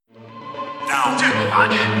Down too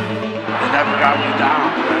much. They never got me down.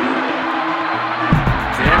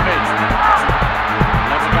 Damn it.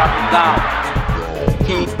 Never got me down.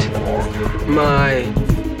 Heat my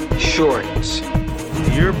shorts.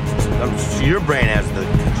 Your brain has the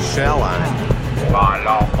shell on it. My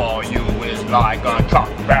love for you is like a truck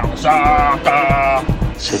bouncer.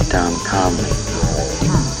 Sit down calmly.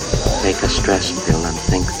 Take a stress pill and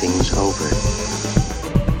think things over.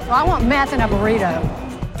 Well, I want meth and a burrito.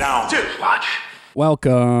 Down too much.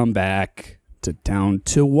 Welcome back to Down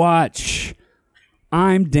to Watch.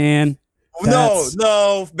 I'm Dan.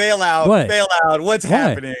 No, bail out. What? Bail out. What's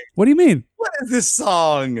happening? What do you mean? What is this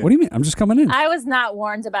song? What do you mean? I'm just coming in. I was not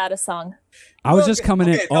warned about a song. I was just coming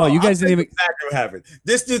in. Oh, you guys didn't even. Exactly what happened.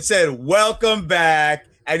 This dude said, "Welcome back,"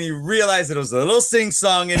 and he realized it was a little sing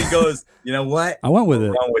song, and he goes, "You know what? I went with it.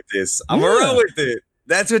 I'm run with this. I'm gonna run with it."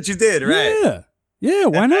 That's what you did, right? Yeah.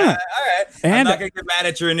 Why not? All right. I'm And- not gonna get mad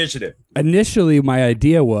at your initiative. Initially, my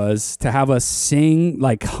idea was to have us sing,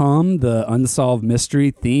 like hum the Unsolved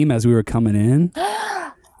Mystery theme as we were coming in,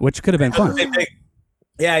 which could have been fun. Same thing.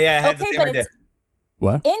 Yeah. I had the Okay, same but idea. it's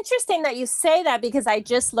What? interesting that you say that because I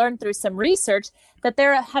just learned through some research that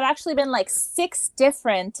there have actually been like 6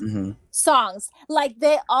 different songs. Like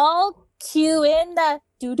they all cue in the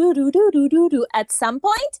do do do do do do do at some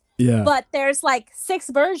point. Yeah. But there's like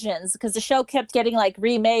 6 versions because the show kept getting like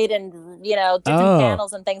remade and different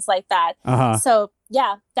panels and things like that. So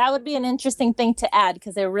yeah, that would be an interesting thing to add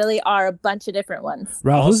because there really are a bunch of different ones.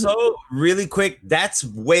 Ralph, who's- Also, really quick, that's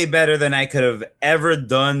way better than I could have ever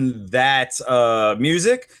done that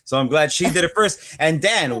music. So I'm glad she did it first. And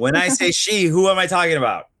Dan, when I say she, who am I talking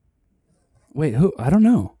about? Wait, who? I don't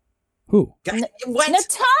know. Who? God, what?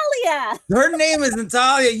 Natalia. Her name is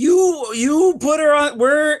Natalia. You put her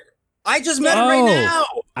on. I just met her right now.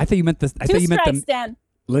 I thought you meant the. I Two thought you meant strikes, the. Dan.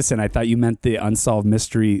 Listen, I thought you meant the Unsolved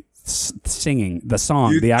Mystery singing the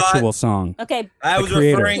song, You the thought- actual song. Okay. I The was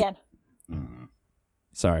creator. referring. Yeah.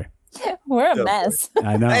 Sorry. We're a Go for mess.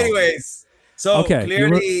 I know. Anyways, so Okay,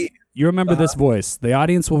 clearly, You remember this voice. The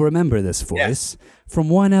audience will remember this voice from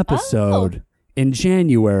one episode in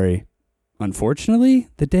January. Unfortunately,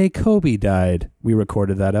 the day Kobe died, we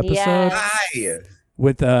recorded that episode Yes. hi.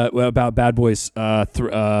 with about Bad Boys Why for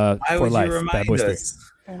would Life. you Bad remind Boys 3. us?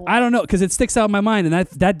 I don't know because it sticks out in my mind, and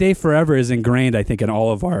that day forever is ingrained, I think, in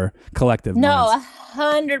all of our collective No, minds.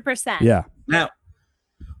 100%. Yeah. Now,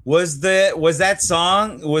 was that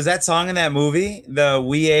song in that movie? The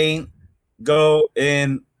 "We Ain't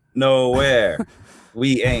Going Nowhere,"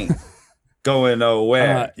 we ain't going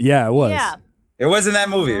nowhere. Yeah, it was. Yeah, It was in that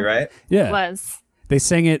movie, right? Yeah. it was. They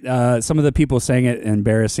sang it. Some of the people sang it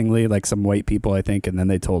embarrassingly, like some white people, I think, and then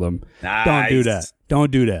they told them, "Don't do that. Nice.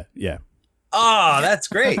 Don't do that." Yeah. Oh, that's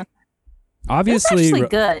great. It's Obviously, actually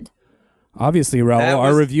good. Raul, That our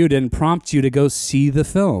was- review didn't prompt you to go see the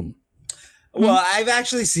film. Well, I've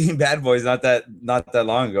actually seen Bad Boys not that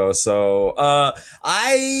long ago. So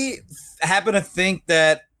I happen to think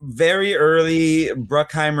that very early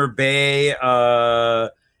Bruckheimer Bay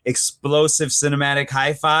explosive cinematic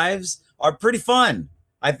high fives are pretty fun.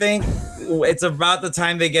 I think it's about the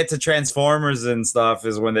time they get to Transformers and stuff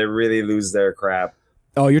is when they really lose their crap.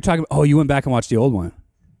 Oh, you're talking. Oh, you went back and watched the old one.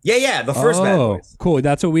 Yeah, the first Bad Boys. Cool.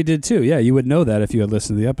 That's what we did too. Yeah, you would know that if you had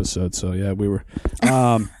listened to the episode. So yeah, we were.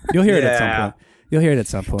 You'll hear it at some Yeah. point. You'll hear it at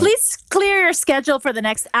some point. Please clear your schedule for the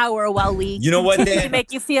next hour while we You know what, continue Dan? to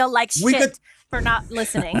make you feel like We shit could- for not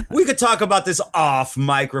listening. We could talk about this off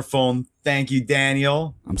microphone. Thank you,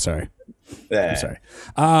 Daniel. I'm sorry. Yeah.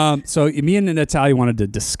 I'm sorry. So me and Natalia wanted to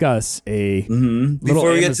discuss a little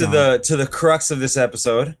Before we get Amazon. to the crux of this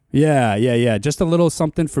episode. Yeah. Just a little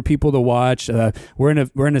something for people to watch. We're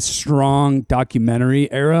in a strong documentary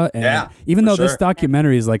era, and Yeah, even for though this sure.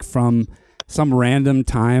 documentary is like from some random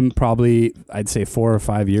time, probably I'd say 4 or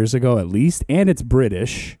 5 years ago at least, and it's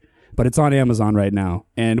British, but it's on Amazon right now.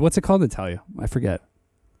 And what's it called, Natalia? I forget.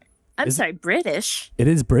 I'm sorry, British. It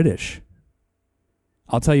is British.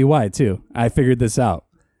 I'll tell you why too. I figured this out.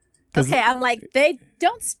 Okay, I'm like, they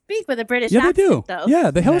don't speak with a British Yeah, they accent, do. though.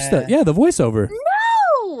 Yeah, they host it. Yeah, the voiceover.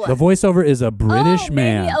 No! The voiceover is a British oh,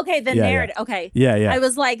 man. Maybe. Okay, the Yeah, narrative. Okay. Yeah. I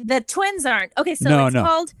was like, the twins aren't. Okay, so No, it's no.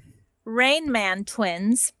 called Rain Man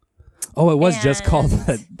Twins. Oh, it was just called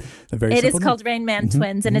And the very It is simple name? called Rain Man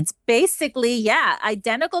Twins, and it's basically,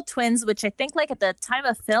 identical twins, which I think, like, at the time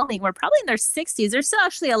of filming, were probably in their 60s. They're still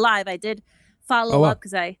actually alive. I did follow wow. up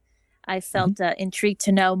because I felt intrigued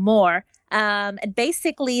to know more. And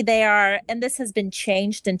basically, they are, and this has been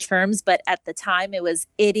changed in terms, but at the time, it was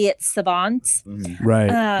idiot savants. Right.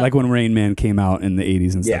 Like when Rain Man came out in the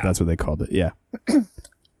 80s and stuff. Yeah. That's what they called it. Yeah.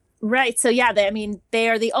 Right. So yeah, they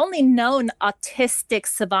are the only known autistic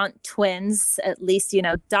savant twins, at least,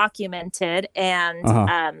 documented. And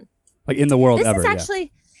Like in the world this ever. is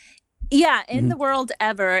actually in the world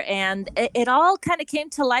ever. And it all kind of came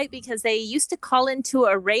to light because they used to call into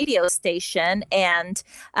a radio station and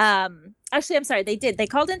actually, I'm sorry, they did. They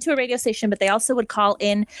called into a radio station, but they also would call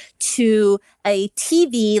in to a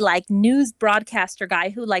TV like news broadcaster guy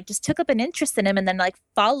who like just took up an interest in him and then like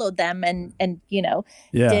followed them and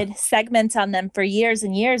did segments on them for years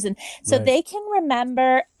and years. And so they can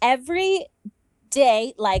remember every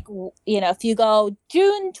day, like, if you go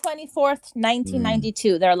June 24th,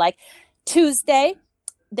 1992, they're like Tuesday,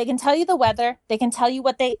 they can tell you the weather, they can tell you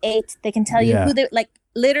what they ate, they can tell you who they like.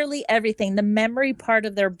 Literally everything. The memory part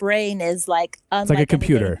of their brain is like unlike it's like a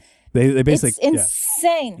computer. They basically it's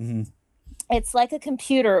insane. It's like a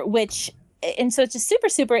computer, and so it's just super,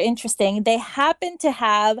 super interesting. They happen to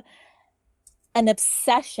have an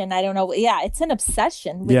obsession. I don't know. Yeah, it's an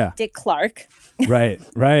obsession with Dick Clark. right.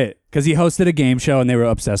 Because he hosted a game show and they were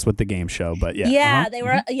obsessed with the game show. But they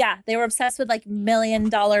were obsessed with like $1 Million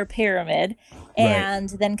Pyramid, and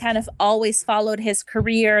then kind of always followed his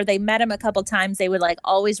career. They met him a couple times. They would like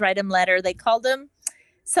always write him letter. They called him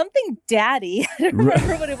something daddy. I don't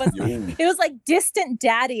remember what it was. It was like distant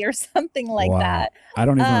daddy or something like that. I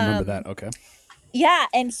don't even remember that. Okay. Yeah,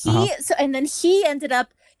 and then he ended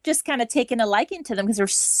up just kind of taking a liking to them because they're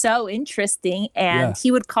so interesting, and he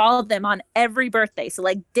would call them on every birthday. So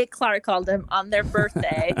like Dick Clark called them on their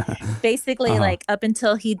birthday, basically like up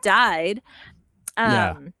until he died.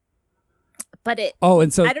 But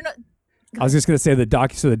and so I don't know. I was just gonna say the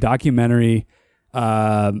documentary.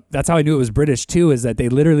 That's how I knew it was British too. Is that they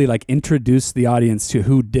literally like introduced the audience to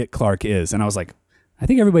who Dick Clark is, and I was like, I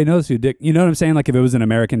think everybody knows who Dick. You know what I'm saying? Like if it was an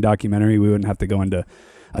American documentary, we wouldn't have to go into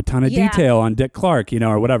a ton of detail on Dick Clark,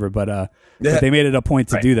 or whatever. But they made it a point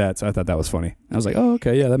to do that, so I thought that was funny. I was like, oh,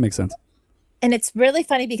 okay, yeah, that makes sense. And it's really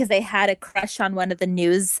funny because they had a crush on one of the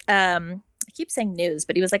news. I keep saying news,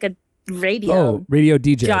 but he was like a radio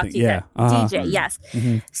DJ. Jockey, I think. Yeah, DJ. Yes.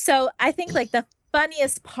 So I think like the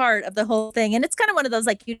funniest part of the whole thing, and it's kind of one of those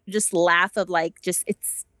like you just laugh of like just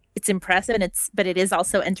it's impressive and but it is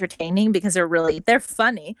also entertaining because they're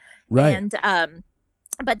funny. Right. And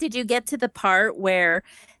but did you get to the part where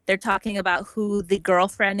they're talking about who the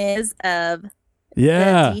girlfriend is of the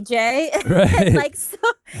DJ?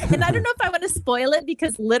 Right. And I don't know if I want to spoil it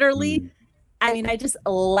because literally, I mean, I just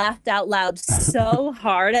laughed out loud so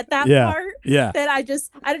hard at that part that I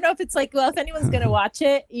don't know if it's like, well, if anyone's going to watch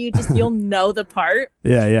it, you'll know the part.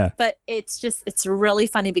 Yeah. But it's really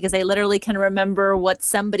funny because they literally can remember what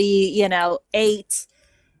somebody, ate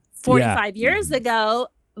 45 years ago,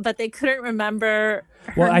 but they couldn't remember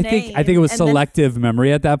her I name. think it was selective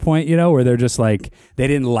memory at that point, where they're just like, they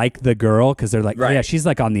didn't like the girl because they're like, oh yeah, she's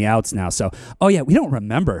like on the outs now. So, we don't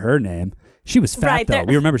remember her name. She was fat though.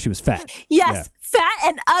 We remember she was fat. Yes, fat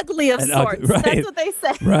and ugly of sorts. That's what they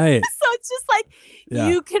say. Right. So it's just like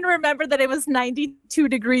you can remember that it was 92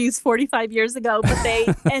 degrees 45 years ago, but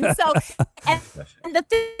and the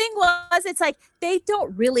thing was, it's like they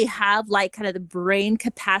don't really have like kind of the brain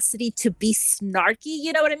capacity to be snarky.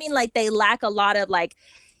 You know what I mean? Like they lack a lot of like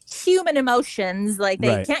human emotions. Like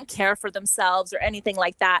they can't care for themselves or anything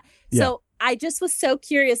like that. Yeah. So I just was so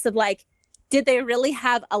curious of like, did they really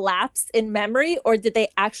have a lapse in memory, or did they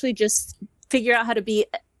actually just figure out how to be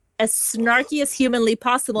as snarky as humanly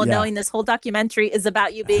possible, knowing this whole documentary is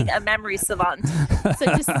about you being a memory savant? So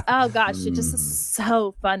just, oh gosh, it just is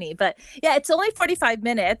so funny. But yeah, it's only 45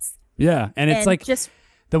 minutes. Yeah, and it's like just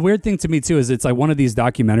the weird thing to me too is it's like one of these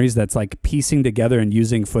documentaries that's like piecing together and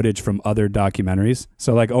using footage from other documentaries.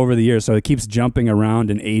 So like over the years, so it keeps jumping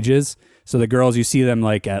around in ages. So the girls, you see them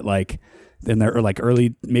like at like in their like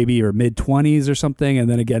early maybe or mid 20s or something, and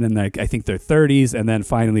then again in like I think their 30s, and then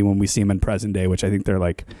finally when we see them in present day, which I think they're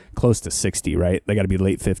like close to 60, right? They got to be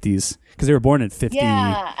late 50s because they were born in 50.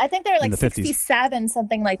 Yeah, I think they're like 67,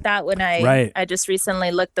 something like that. When I just recently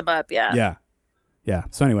looked them up. Yeah.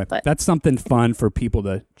 So anyway, that's something fun for people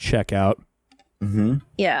to check out. Mm-hmm.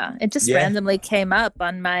 Yeah, it just randomly came up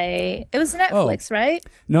on my. It was Netflix, right?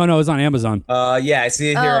 No, it was on Amazon. I see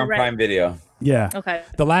it here on Prime Video. Yeah. Okay.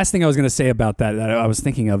 The last thing I was going to say about that I was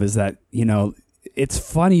thinking of is that, it's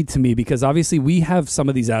funny to me because obviously we have some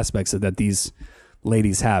of these aspects that these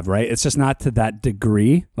ladies have, right? It's just not to that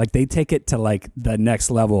degree. Like they take it to like the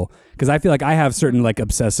next level. Because I feel like I have certain like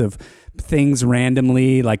obsessive things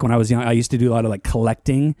randomly. Like when I was young, I used to do a lot of like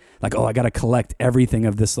collecting. Like, I got to collect everything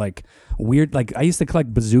of this like weird, like I used to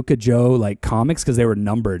collect Bazooka Joe like comics because they were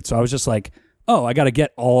numbered. So I was just like, I got to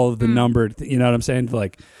get all of the numbered, you know what I'm saying?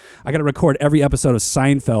 Like, I got to record every episode of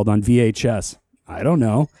Seinfeld on VHS. I don't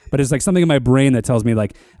know, but it's like something in my brain that tells me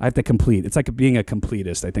like I have to complete. It's like being a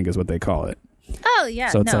completist, I think is what they call it. Oh yeah,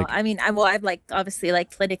 So it's no. like- I mean, I'm like obviously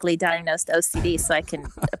like clinically diagnosed OCD, so I can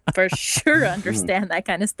for sure understand that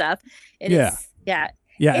kind of stuff. It Yeah. is- yeah,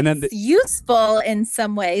 Yeah, and then it's useful in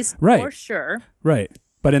some ways, Right. for sure. right,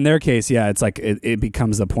 but in their case, yeah, it's like it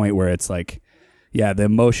becomes the point where it's like, yeah, the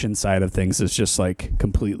emotion side of things is just like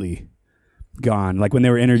completely gone. Like when they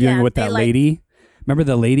were interviewing Yeah, with they, that like- lady. Remember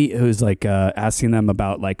the lady who was like asking them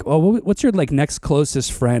about like, oh, what's your like next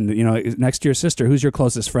closest friend? You know, next to your sister, who's your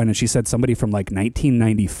closest friend? And she said somebody from like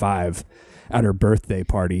 1995 at her birthday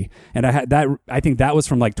party. And I had that. I think that was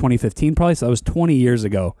from like 2015, probably. So that was 20 years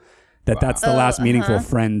ago. That's the last meaningful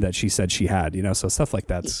friend that she said she had. You know, so stuff like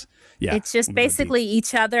that's yeah. It's just basically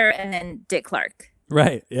each other and then Dick Clark.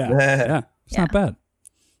 right. Yeah. Yeah. It's not bad.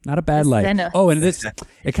 Not a bad Yes, life. I know. Oh, and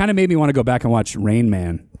it kind of made me want to go back and watch Rain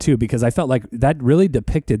Man too, because I felt like that really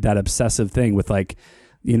depicted that obsessive thing with like,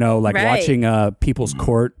 you know, like Right. watching People's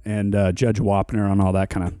Court and Judge Wapner and all that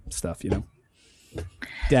kind of stuff, you know.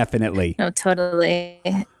 Definitely. No, totally.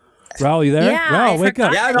 Raul, you there? Yeah, Raul, I wake up.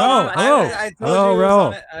 forgot. Yeah, Raul, hello. I told Hello, you it was Raul.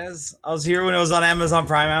 on it. I was here when it was on Amazon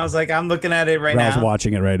Prime. I was like, I'm looking at it right Raul's now.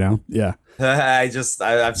 watching it right now. Yeah.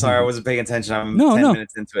 I'm sorry, I wasn't paying attention. I'm No, 10 no.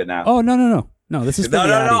 minutes into it now. Oh, no. No, this is for no, the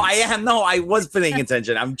no, audience. no. I am. No, I was paying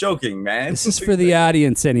attention. I'm joking, man. This is for the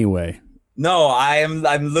audience anyway. No, I'm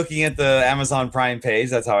looking at the Amazon Prime page.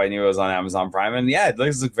 That's how I knew it was on Amazon Prime. And yeah, it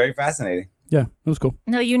looks very fascinating. Yeah, it was cool.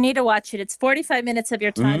 No, you need to watch it. It's 45 minutes of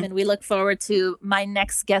your time, Mm-hmm. and we look forward to my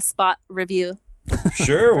next guest spot review.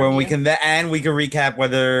 Sure, when we can recap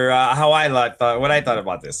whether how I what I thought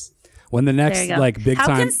about this. When the There next you go. like big How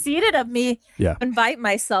time conceited of me Yeah. to invite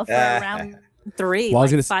myself for round 3, Well, I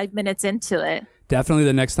was like gonna 5 minutes into it. Definitely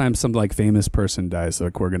the next time some like famous person dies,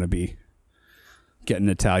 like we're gonna be getting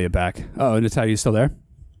Natalia back. Oh, Natalia, you still there?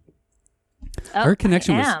 Oh, Her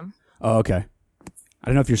connection I was- am. Oh, okay. I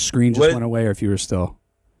don't know if your screen just What- went away or if you were still.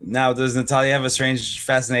 Now, does Natalia have a strange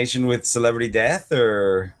fascination with celebrity death,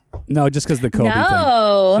 or No, just because the Kobe thing.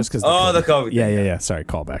 No. Just because. the COVID? Yeah, thing. yeah. Sorry,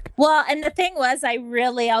 call back. Well, and the thing was,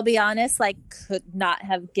 I'll be honest, like could not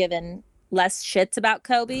have given less shits about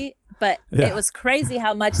Kobe, but Yeah. it was crazy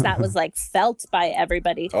how much that was like felt by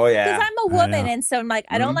everybody. Oh Because yeah. I'm a woman, know. and so I'm like,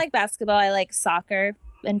 I don't like basketball. I like soccer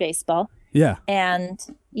and baseball. Yeah, And,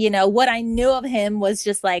 you know, what I knew of him was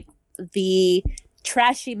just like the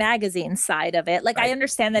trashy magazine side of it. Like, I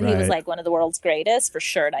understand that he was Right. like one of the world's greatest for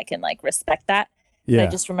sure. And I can like respect that. But yeah. I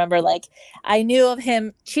just remember like I knew of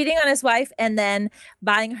him cheating on his wife and then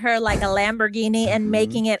buying her like a Lamborghini and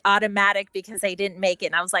making it automatic because they didn't make it.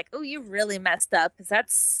 And I was like, oh, you really messed up, because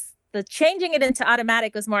that's the changing it into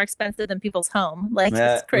automatic was more expensive than people's home. Like,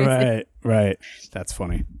 Yeah. it's crazy. Right. That's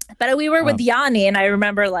funny. But we were with Yanni, and I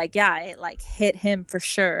remember like, yeah, it like hit him for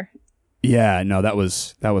sure. Yeah, no, that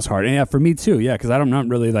was hard. And yeah, for me too. Yeah, because I'm not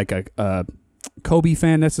really like a Kobe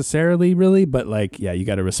fan necessarily, really, but like, yeah, you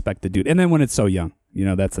got to respect the dude. And then when it's so young, you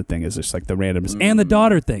know, that's the thing, is just like the randomness and the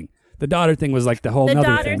daughter thing. The daughter thing was like the whole The other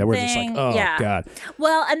daughter thing that we're just like, thing, oh yeah. god,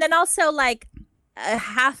 Well, and then also like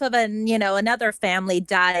half of another family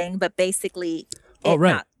dying, but basically Oh, it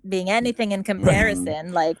right. not being anything in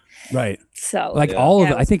comparison. Like, right? so Like Yeah. all of Yeah,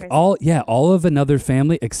 it. it I was think crazy. all of another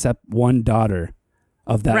family except one daughter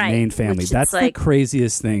of that Right, main family. which That's is the like-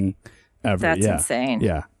 craziest thing ever. that's yeah, insane.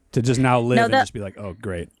 yeah. To just now live No, and just be like, oh,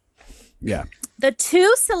 great. Yeah. The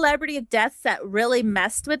two celebrity deaths that really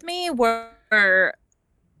messed with me were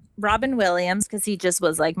Robin Williams, because he just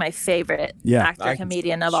was like my favorite Yeah. actor, I can-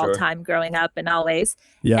 comedian of all sure. time growing up and always.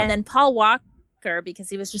 Yeah. And then Paul Walker, because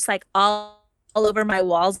he was just like all over my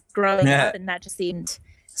walls growing Yeah. up, and that just seemed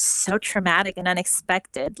so traumatic and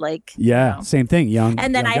unexpected. Like, Yeah. you know. Same thing. Young.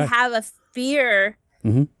 And then young I guy. have a fear.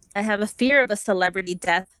 Mhm. I have a fear of a celebrity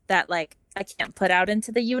death that like I can't put out into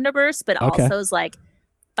the universe, but Okay. also is like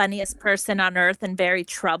funniest person on earth and very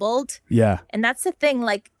troubled. Yeah. And that's the thing,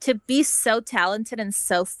 like to be so talented and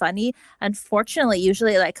so funny, unfortunately,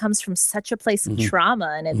 usually like comes from such a place of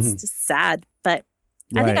trauma, and it's just sad. But I think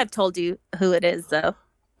Mm-hmm. Right. I've told you who it is, though.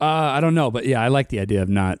 I don't know, but yeah, I like the idea of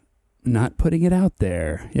not putting it out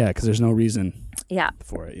there. Yeah, because there's no reason Yeah.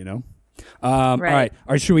 for it, you know. All Right. right.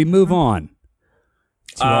 All right. Should we move on?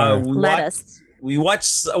 to our- We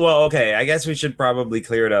watched. Well, okay. I guess we should probably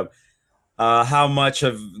clear it up. How much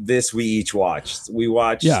of this we each watched? We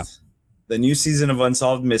watched the new season of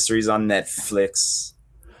Unsolved Mysteries on Netflix.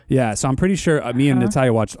 yeah. So I'm pretty sure me and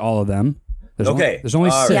Natalia watched all of them. There's Okay. there's only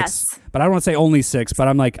All 6, right. Yes. but I don't want to say only 6. But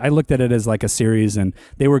I'm like, I looked at it as like a series, and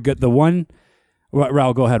they were good. The one,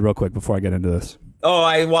 Raul, go ahead real quick before I get into this. Oh,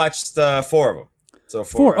 I watched 4 of them. So 4.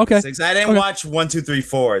 Four, of the okay. 6. I didn't Okay. watch 1, 2, 3,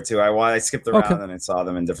 4 too. I skipped around Okay. and I saw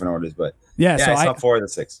them in different orders. But Yeah, Yeah, so I saw 4 of the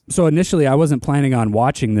 6. So initially, I wasn't planning on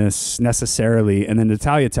watching this necessarily, and then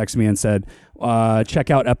Natalia texted me and said, "Check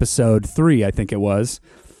out episode 3, I think it was."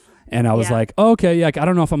 And I was like, oh, "Okay, yeah, I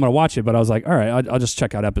don't know if I'm gonna watch it, but I was like, all right, I'll just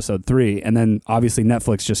check out episode 3." And then obviously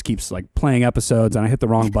Netflix just keeps like playing episodes, and I hit the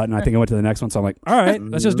wrong button. I think I went to the next one, so I'm like, all right,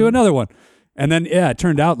 let's just do another one. And then it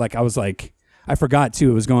turned out like I was like, I forgot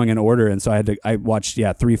too, it was going in order, and so I watched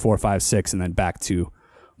 3, 4, 5, 6, and then back to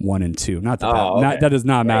 1 and 2. Not that that does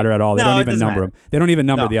not matter at all. They don't even number them. They don't even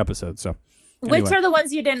number the episodes. So, which are the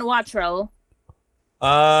ones you didn't watch, Raul?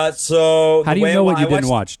 So how do you know what you didn't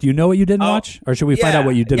watch? Do you know what you didn't watch, or should we find out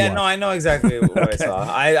what you did watch? Yeah, no, I know exactly what I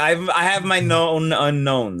saw. I have my known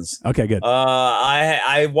unknowns. Okay, good.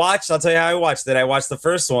 I watched. I'll tell you how I watched it. I watched the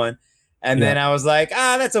first one, and then I was like,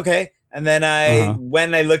 that's okay. And then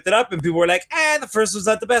when I looked it up, and people were like, the first one's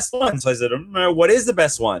not the best one. So I said, what is the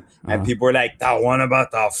best one? And people were like, that one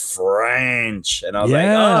about the French. And I was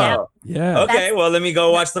like, okay, well, let me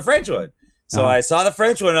go watch the French one. So I saw the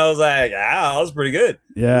French one. And I was like, that was pretty good.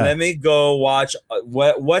 Yeah. Let me go watch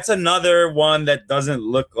what's another one that doesn't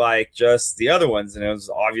look like just the other ones. And it was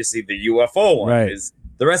obviously the UFO one. Right.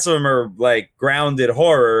 The rest of them are like grounded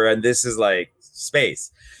horror, and this is like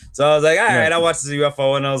space. So I was like, all right, I watched the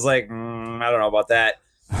UFO, and I was like, I don't know about that.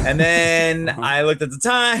 And then I looked at the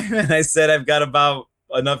time, and I said, I've got about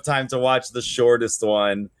enough time to watch the shortest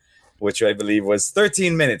one, which I believe was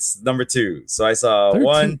 13 minutes, number 2. So I saw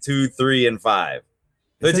 1, 2, 3, and 5.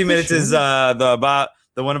 13 minutes is the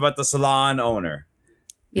one about the salon owner.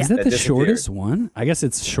 Is that the shortest one? I guess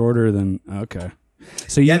it's shorter than okay.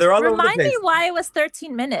 So they're all over the Remind place. me why it was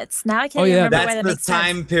 13 minutes. Now I can't remember why that makes sense. That's the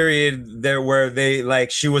time period there where they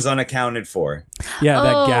she was unaccounted for. Yeah,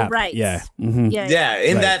 that gap. Right. Yeah. Mm-hmm. Yeah.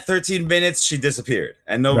 In that 13 minutes, she disappeared,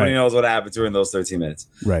 and nobody knows what happened to her in those 13 minutes.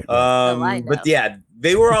 Right. But yeah,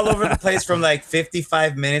 they were all over the place from like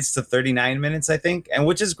 55 minutes to 39 minutes, I think, and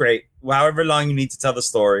which is great. However long you need to tell the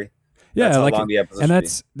story. Yeah, that's how long the episode and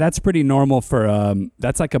should that's pretty normal for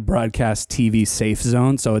that's like a broadcast TV safe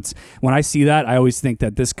zone. So it's when I see that, I always think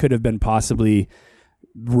that this could have been possibly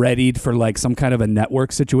readied for like some kind of a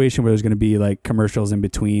network situation where there's going to be like commercials in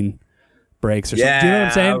between breaks or something. Do you know what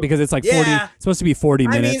I'm saying? Because it's like 40. It's supposed to be 40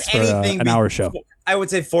 minutes for an hour show. I would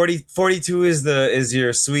say 42 is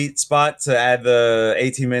your sweet spot to add the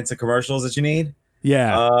 18 minutes of commercials that you need.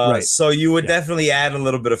 Yeah. So you would definitely add a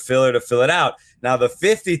little bit of filler to fill it out. Now the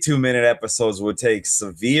 52-minute episodes would take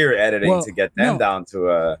severe editing to get them down to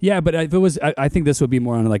a. Yeah, but if it was, I think this would be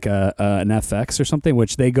more on like an FX or something,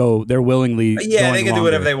 which they're willingly. Yeah, they can do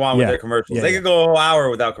whatever they want with their commercials. Yeah, they could go a whole hour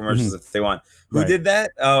without commercials if they want. Who did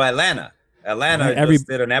that? Oh, Atlanta. Atlanta just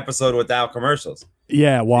did an episode without commercials.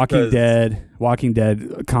 Yeah, Walking Dead. Walking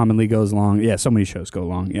Dead commonly goes long. Yeah, so many shows go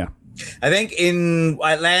long. Yeah. I think in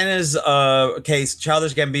Atlanta's case,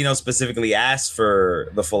 Childish Gambino specifically asked for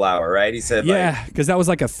the full hour, right? He said, because that was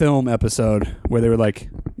like a film episode where they were like,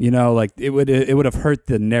 like it would have hurt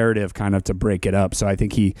the narrative kind of to break it up. So I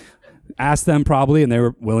think he asked them probably, and they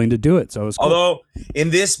were willing to do it. So it was cool. Although in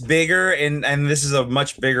this bigger, and this is a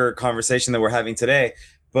much bigger conversation that we're having today,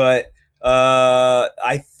 but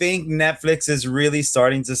I think Netflix is really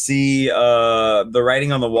starting to see the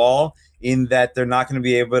writing on the wall, in that they're not going to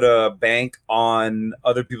be able to bank on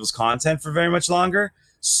other people's content for very much longer.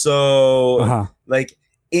 So like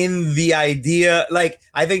in the idea, like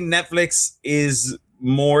I think Netflix is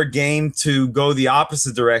more game to go the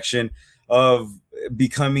opposite direction of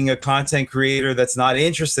becoming a content creator that's not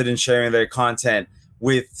interested in sharing their content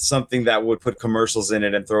with something that would put commercials in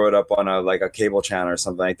it and throw it up on a cable channel or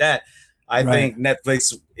something like that. I think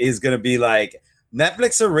Netflix is going to be like,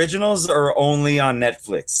 Netflix originals are only on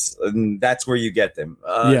Netflix, and that's where you get them.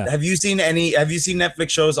 Have you seen Netflix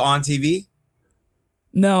shows on TV?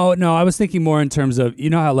 No. I was thinking more in terms of,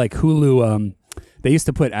 how like Hulu, they used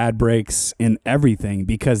to put ad breaks in everything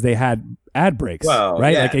because they had ad breaks,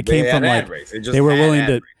 right? Like it came from like they were willing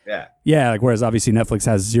to, like whereas obviously Netflix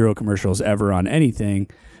has 0 commercials ever on anything.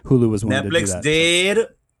 Hulu was willing to do that. Netflix did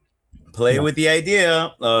play with the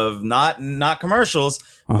idea of not commercials.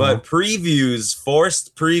 But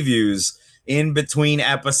forced previews in between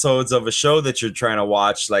episodes of a show that you're trying to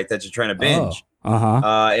watch, like that you're trying to binge.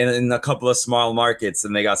 In a couple of small markets,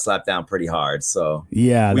 and they got slapped down pretty hard. So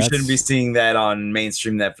we shouldn't be seeing that on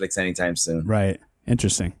mainstream Netflix anytime soon. Right.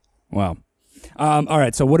 Interesting. Wow. All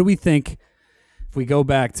right. So what do we think? If we go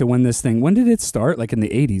back to when did it start? Like in the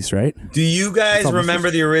 80s, right? Do you guys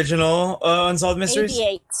remember the original Unsolved Mysteries?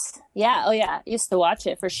 88. Yeah. Oh, yeah. Used to watch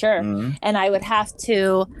it for sure. Mm-hmm. And I would have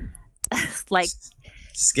to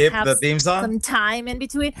skip the theme song? Some time in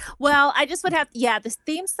between. Well, I just would have, the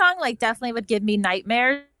theme song definitely would give me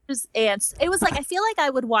nightmares and it was like I feel like I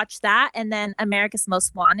would watch that and then America's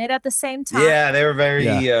Most Wanted at the same time. Yeah, they were very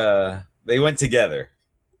they went together.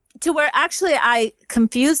 To where actually I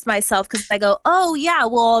confused myself because I go, oh yeah,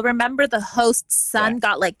 well remember the host's son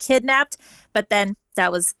got like kidnapped, but then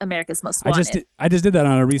that was America's Most Wanted. I just did that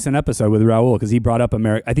on a recent episode with Raul because he brought up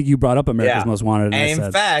America. I think you brought up America's Most Wanted. And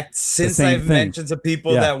in fact, since I've mentioned to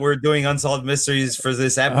people that we're doing Unsolved Mysteries for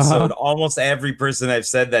this episode, almost every person I've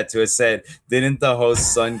said that to has said, didn't the host's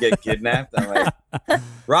son get kidnapped? I'm like,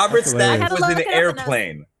 Robert Stack was in an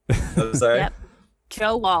airplane. I'm sorry. Yep.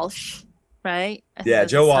 Joe Walsh. Right? Yeah,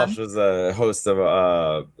 Joe Walsh was a host of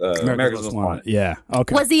America's Most Wanted. Yeah.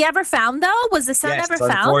 Okay. Was he ever found though? Was the son ever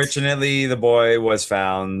found? Unfortunately, the boy was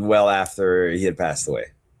found well after he had passed away.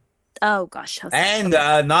 Oh gosh. And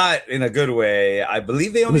not in a good way. I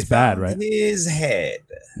believe they only found his head.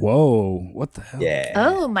 Whoa! What the hell? Yeah.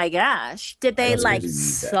 Oh my gosh! Did they like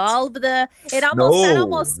solve the? It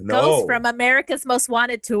almost goes from America's Most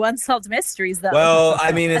Wanted to Unsolved Mysteries, though. Well,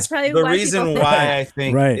 I mean, it's the reason why I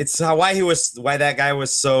think it's why that guy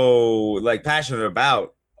was so like passionate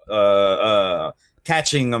about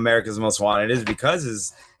catching America's Most Wanted is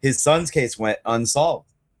because his son's case went unsolved.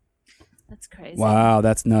 That's crazy. Wow,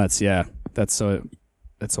 that's nuts. Yeah, that's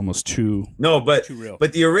almost too. No, but too real.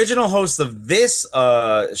 But the original host of this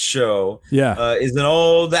show, is an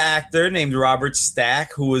old actor named Robert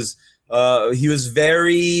Stack, who was he was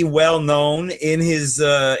very well known in his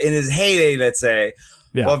heyday, let's say,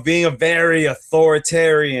 of being a very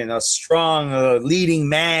authoritarian, a strong leading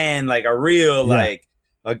man, like a real like.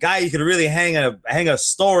 A guy you could really hang a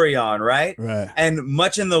story on, right? Right. And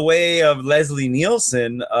much in the way of Leslie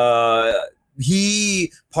Nielsen,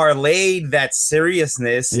 he parlayed that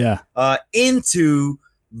seriousness into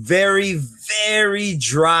very, very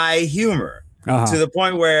dry humor to the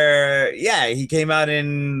point where, he came out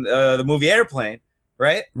in the movie Airplane,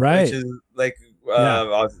 right? Right. Which is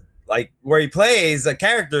like where he plays a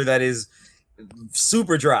character that is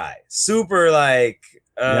super dry, super like.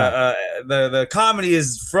 The comedy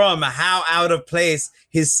is from how out of place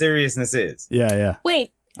his seriousness is. Yeah.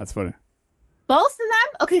 Wait, that's funny. Both of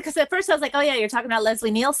them? Okay, because at first I was like, oh yeah, you're talking about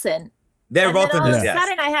Leslie Nielsen. They're both in this. All of a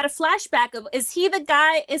sudden, I had a flashback of is he the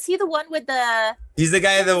guy? Is he the one with the? He's the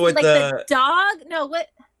guy that with the dog. No, what?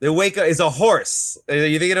 The wake up is a horse. Are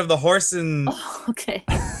you thinking of the horse in? Oh, okay.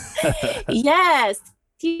 Yes.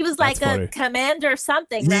 He was like a commander or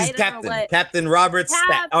something, right? He's Captain Robert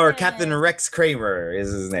Stack, or Captain Rex Kramer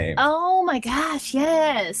is his name. Oh my gosh,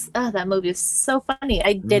 yes. Oh, that movie is so funny.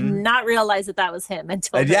 I did not realize that was him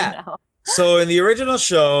until now. So in the original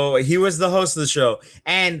show, he was the host of the show.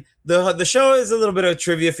 And the show is a little bit of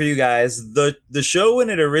trivia for you guys. The show,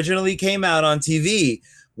 when it originally came out on TV,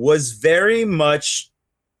 was very much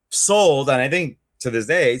sold, and I think to this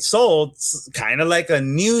day, sold kind of like a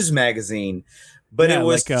news magazine. But it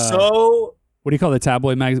was like, so... What do you call the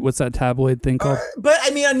tabloid magazine? What's that tabloid thing called? But I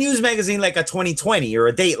mean, a news magazine like a 2020 or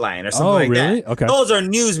a Dateline or something like that. Okay. Those are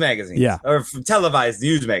news magazines. Yeah. Or televised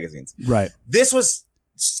news magazines. Right. This was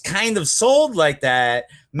kind of sold like that.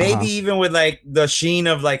 Maybe even with like the sheen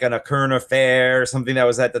of like a current affair or something that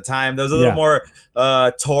was at the time. There was a little more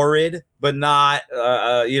torrid, but not,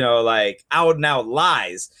 like out and out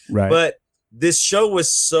lies. Right. But this show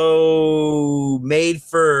was so made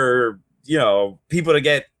for... people to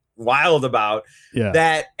get wild about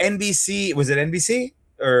that. NBC, was it NBC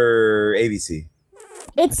or ABC?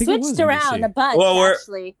 It switched around a bunch,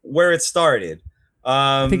 actually. Where it started.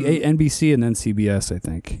 I think NBC and then CBS, I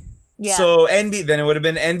think. Yeah. So then it would have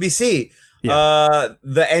been NBC. Yeah.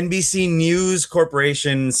 The NBC News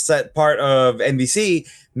Corporation, set part of NBC,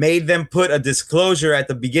 made them put a disclosure at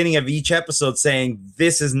the beginning of each episode saying,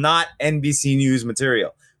 this is not NBC News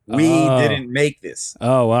material. We didn't make this.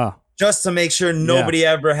 Oh, wow. Just to make sure nobody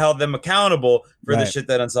ever held them accountable for the shit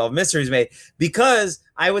that Unsolved Mysteries made. Because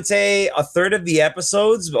I would say a third of the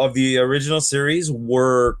episodes of the original series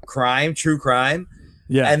were true crime.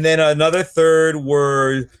 Yeah. And then another third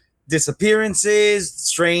were disappearances,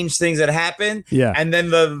 strange things that happened. Yeah. And then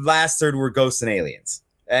the last third were ghosts and aliens.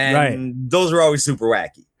 And those were always super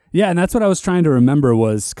wacky. Yeah, and that's what I was trying to remember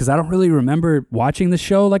was, because I don't really remember watching the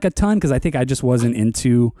show like a ton, because I think I just wasn't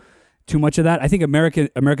into too much of that. I think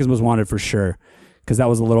America's Most Wanted for sure, because that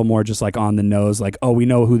was a little more just like on the nose, like, oh, we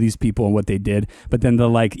know who these people and what they did. But then the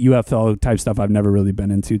like UFO type stuff I've never really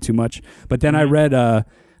been into too much. But then I read, I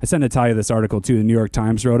sent Natalia this article too, the New York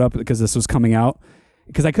Times wrote up because this was coming out,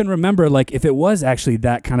 because I couldn't remember like if it was actually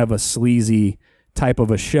that kind of a sleazy type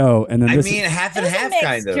of a show. And then half and half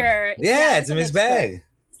kind of. Yeah, it's a mixed bag.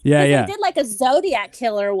 Yeah. They did like a Zodiac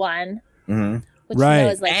killer one. Mm-hmm. which Right. you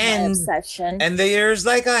know is like my And- obsession. And there's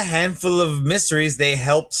like a handful of mysteries they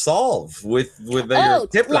help solve with their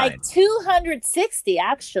tip line. like 260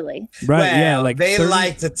 actually. Right. Well, yeah. Like they 30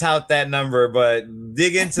 like to tout that number, but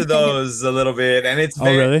dig into those a little bit, and it's Oh,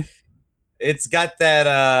 really? it's got that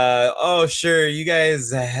oh sure, you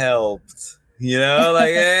guys helped, you know,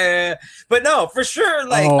 like but no, for sure,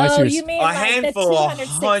 like Oh, I see Oh, what you you're- mean a like handful, the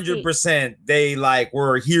 260. 100%, they like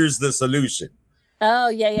were here's the solution. Oh,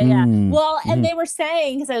 yeah. Well, and they were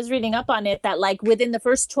saying, because I was reading up on it, that like within the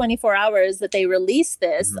first 24 hours that they released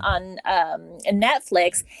this on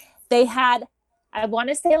Netflix, they had, I want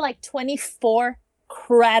to say like 24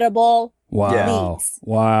 credible Wow. leads.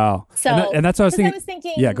 Wow. So, and that's what I was 'cause thinking. I was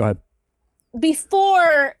thinking, Yeah, go ahead.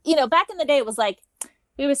 before, back in the day, it was like,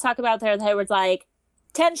 we always talk about there was like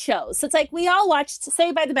 10 shows. So it's like we all watched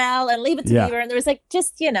Saved by the Bell and Leave It to Yeah. Beaver, and there was like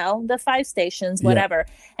just, the 5 stations, Yeah. whatever.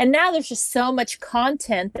 And now there's just so much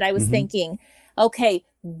content that I was Mhm. thinking, okay,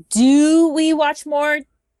 do we watch more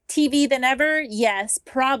TV than ever? Yes,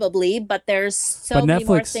 probably, but there's so But many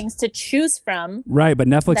more Netflix- things to choose from. Right, but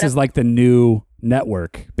Netflix That is like the new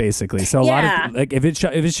network, basically. So a lot Yeah. of like if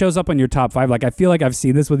it shows up on your top 5, like I feel like I've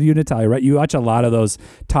seen this with you, Natalia, right? You watch a lot of those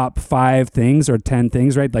top 5 things or 10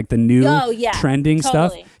 things, right? Like the new Oh, yeah, trending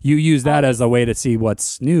stuff. totally. You use that as a way to see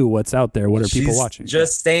what's new, what's out there, what are people She's watching.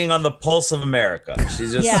 just staying on the pulse of America.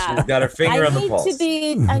 She's got her finger I on the need pulse.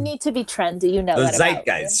 I need to be trendy, The that about me.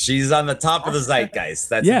 zeitgeist. She's on the top of the zeitgeist.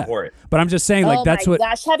 That's Yeah. important. But I'm just saying, like Oh that's my what.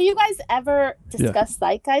 gosh, have you guys ever discussed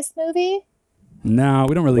Zeitgeist movie? No,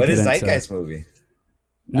 we don't really What get is into. zeitgeist movie?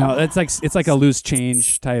 No, it's like a loose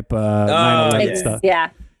change type 9/11 yeah. stuff. Yeah,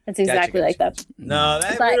 it's exactly Gotcha. like that. No,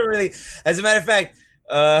 that But- we don't really. As a matter of fact,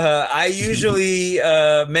 I usually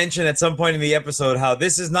mention at some point in the episode how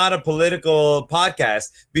this is not a political podcast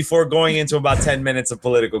before going into about 10 minutes of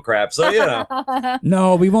political crap. So,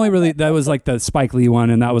 No, we've only really that was like the Spike Lee one,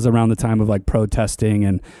 and that was around the time of like protesting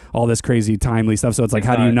and all this crazy timely stuff. So it's like,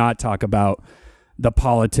 how do you not talk about the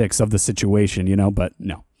politics of the situation, But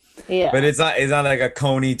no. Yeah. but it's not like a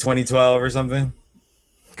Coney 2012 or something.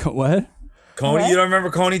 What? Coney, What? you don't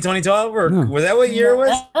remember Coney 2012? Or No. was that what year it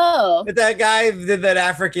was? Oh. That guy did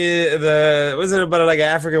that was it about like an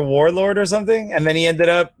African warlord or something? And then he ended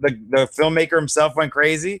up, the filmmaker himself went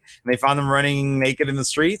crazy and they found him running naked in the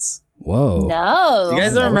streets. Whoa. No. You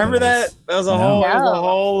guys don't remember that? That was a No.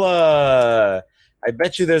 whole, I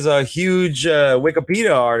bet you there's a huge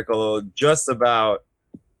Wikipedia article just about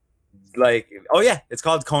like, oh yeah, it's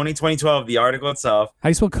called Coney 2012, the article itself. How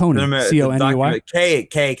you spell Coney? The Coney? document-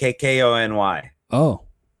 Kony. Oh.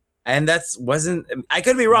 And I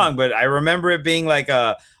could be wrong, but I remember it being like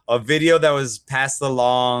a video that was passed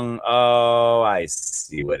along. Oh, I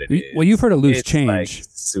see what it is. Well, you've heard of Loose It's Change. like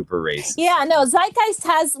super racist. Yeah, no, Zeitgeist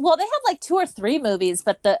they have like 2 or 3 movies,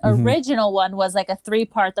 but the Mhm. original one was like a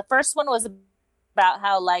 3-part. The first one was about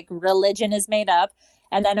how like religion is made up,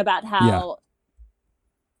 and then about how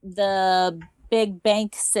the big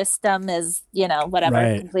bank system is, whatever,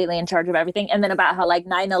 Right. completely in charge of everything. And then about how like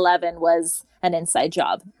 9/11 was an inside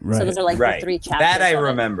job. Right. So those are like Right. the 3 chapters. That I of it.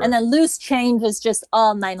 remember. And then Loose Change is just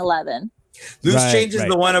all 9/11. Loose Right, Change is right.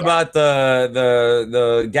 the one Yeah. about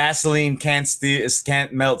the gasoline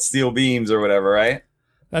can't melt steel beams or whatever, right?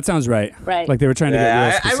 That sounds right. Right. Like they were trying to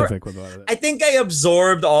Yeah, get I- real specific with a lot of I it. think I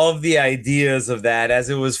absorbed all of the ideas of that as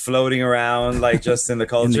it was floating around, like just in the In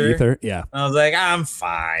culture. the ether. Yeah. I was like, I'm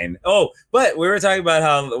fine. Oh, but we were talking about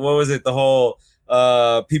how, what was it? The whole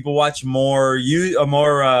people watch more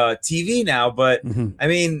TV now. But Mhm. I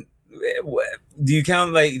mean, do you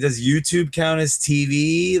count does YouTube count as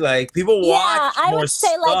TV? Like people Yeah, watch I more would say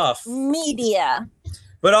stuff, like media.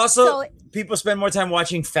 but also So people spend more time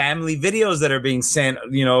watching family videos that are being sent,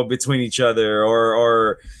 between each other,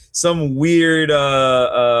 or some weird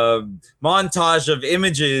montage of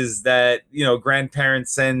images that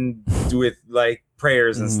grandparents send with like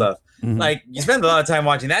prayers and Mhm. stuff. Mhm. Like you spend a lot of time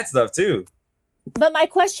watching that stuff too. But my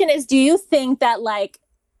question is, do you think that like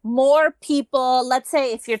more people, let's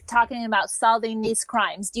say if you're talking about solving these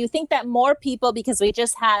crimes, do you think that more people, because we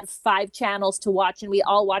just had 5 channels to watch and we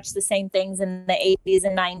all watched the same things in the 80s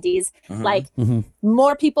and 90s, like Mhm.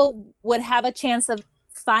 more people would have a chance of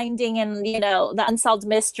finding and the Unsolved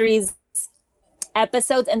Mysteries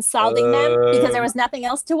episodes and solving them because there was nothing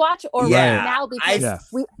else to watch, or Yeah, right now because Yeah.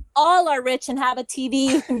 we all are rich and have a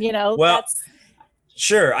TV, Well, that's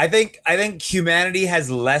Sure. I think humanity has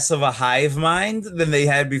less of a hive mind than they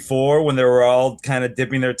had before when they were all kind of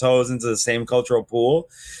dipping their toes into the same cultural pool,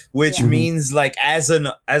 which Yeah. means like as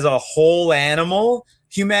a whole animal,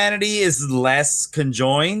 humanity is less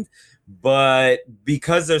conjoined, but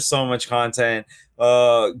because there's so much content,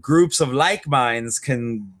 groups of like minds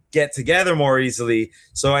can get together more easily.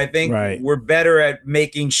 So I think Right. we're better at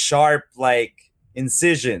making sharp like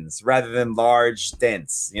incisions rather than large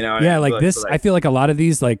dents. You know? what I Yeah, mean? like So, this. I feel like a lot of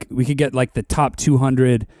these, like we could get like the top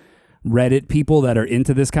 200 Reddit people that are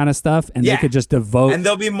into this kind of stuff, and they Yeah. could just devote and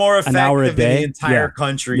they'll be more an hour a effective in day. the entire Yeah.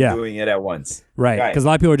 country Yeah. doing it at once. right Right. because a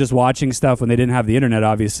lot of people are just watching stuff when they didn't have the internet,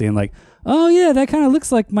 obviously, and like, oh yeah, that kind of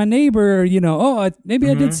looks like my neighbor. You know, oh maybe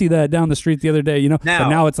I did see that down the street the other day. You know, Now- but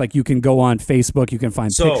now it's like you can go on Facebook, you can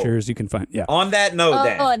find So- pictures, you can find On that note,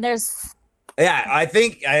 then. and there's Yeah, I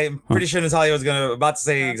think I'm pretty sure Natalia was about to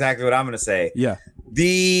say exactly what I'm gonna say. yeah.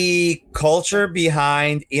 The culture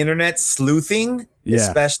behind internet sleuthing, Yeah.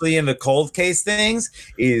 especially in the cold case things,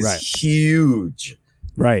 is Right. huge.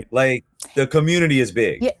 Right. Like the community is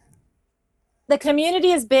big. Yeah. The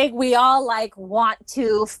community is big. We all like want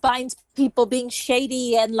to find people being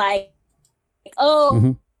shady and like, oh,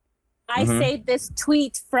 Mhm. I Mhm. saved this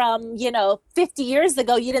tweet from 50 years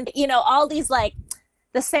ago. You didn't, all these like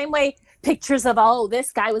the same way pictures of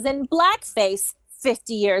this guy was in blackface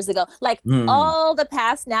 50 years ago. Like all the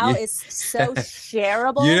past now Yeah. is so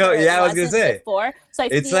shareable. You know, where it yeah, I was gonna wasn't say. before. So I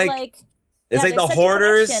It's feel like- It's like there's the such a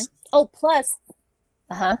hoarders. connection. Oh, plus,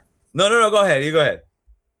 No, go ahead. You go ahead.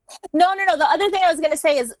 No. The other thing I was going to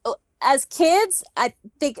say is as kids, I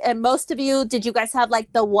think, and most of you, did you guys have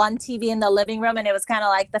like the one TV in the living room and it was kind of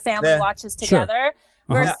like the family Yeah. watches Sure. together?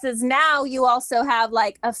 Versus now you also have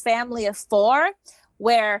like a family of 4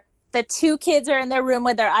 where the 2 kids are in their room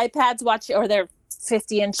with their iPads watching or their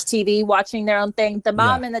 50-inch TV watching their own thing. The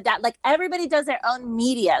mom and the dad, like everybody does their own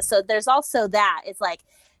media. So there's also that. It's like,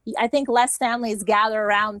 I think less families gather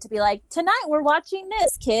around to be like, tonight we're watching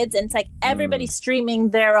this, kids. And it's like everybody's streaming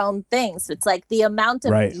their own things. So it's like the amount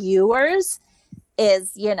of Right. viewers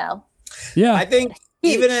is, Yeah. I think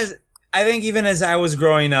huge. even as I was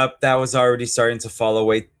growing up, that was already starting to fall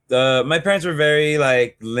away. My parents were very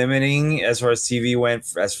like limiting as far as TV went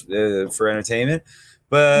for entertainment,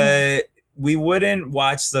 but we wouldn't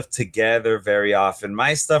watch stuff together very often.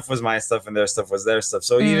 My stuff was my stuff and their stuff was their stuff.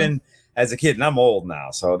 So even as a kid, and I'm old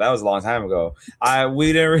now, so that was a long time ago.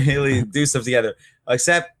 We didn't really do stuff together,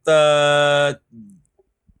 except the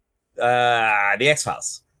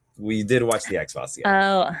X-Files. We did watch the X-Files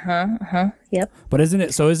together. Yep. But isn't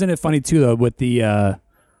it funny too though with the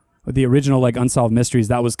original like Unsolved Mysteries,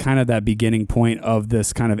 that was kind of that beginning point of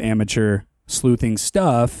this kind of amateur sleuthing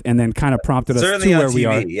stuff, and then kind of prompted us Certainly to on where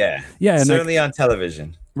TV, we are. yeah, and certainly on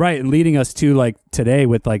television. right, and leading us to like today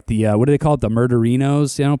with like the what do they call it, the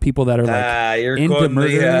murderinos? You know, people that are like You're into quoting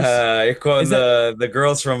murderers. you're quoting Is that- the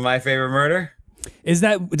girls from My Favorite Murder.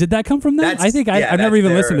 did that come from them? That's- I think yeah, I've never that's even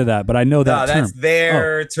their- listened to that, but I know that No, term. that's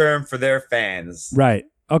their term for their fans. Right.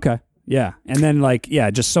 Okay. Yeah. And then like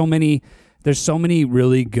just so many. There's so many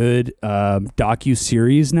really good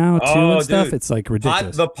docu-series now too and stuff. Dude. It's like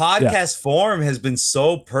ridiculous. The podcast form has been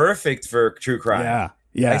so perfect for true crime.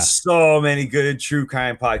 Yeah. Like so many good true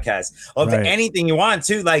crime podcasts of Right. anything you want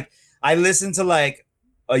to. Like I listened to like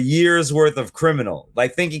a year's worth of Criminal,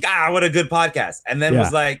 like thinking, what a good podcast, and then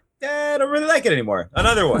was like, I don't really like it anymore.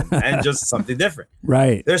 Another one, and just something different.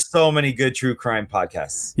 Right. There's so many good true crime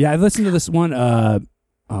podcasts. Yeah, I listened to this one.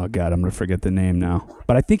 Oh God, I'm gonna forget the name now.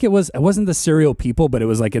 But I think it wasn't the Serial People, but it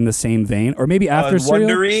was like in the same vein, or maybe after Serial.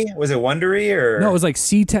 Wondery? Was it Wondery or No, it was like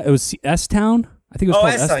it was S Town. I think it was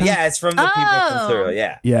called S Town. Yeah, it's from the people from Serial.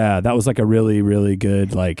 Yeah. Yeah, that was like a really, really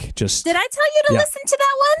good like just. Did I tell you to listen to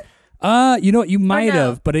that one? You know what? You might no?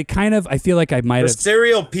 have, but it kind of. I feel like I might The have.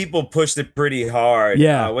 Serial People pushed it pretty hard.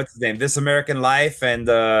 Yeah. What's his name? This American Life and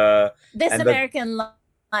This and American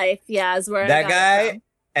Life, is where I that got it guy from.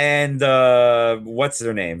 and what's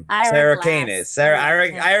her name? Ira Sarah Glass.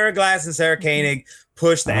 Koenig. Ira Glass and Sarah Koenig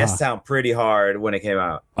pushed the S-Town pretty hard when it came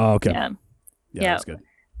out. Oh, okay. Yeah. Yeah, that's good.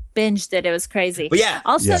 Binged it. It was crazy. But yeah.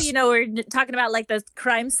 Also, Yes. we're talking about like the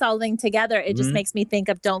crime solving together. It just makes me think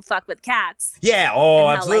of Don't Fuck with Cats. Yeah. Oh,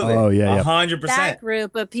 And how, like, absolutely. Oh, yeah. 100%. That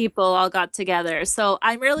group of people all got together. So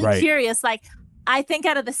I'm really Right. curious. Like, I think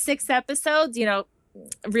out of the 6 episodes,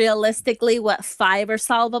 realistically, what 5 are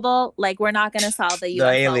solvable? Like, we're not going to solve the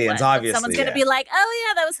UFO aliens, one. But obviously, someone's going to yeah. be like, "Oh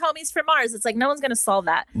yeah, that was homies from Mars." It's like no one's going to solve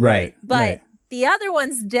that. Right. But right. the other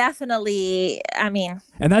ones definitely. I mean,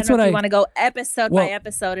 And that's I don't know what if you want to go episode Well- by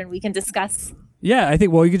episode, and we can discuss. Yeah, I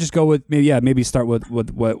think. Well, you could just go with maybe start with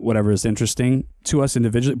whatever is interesting to us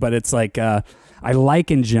individually. But it's like I like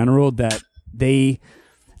in general that they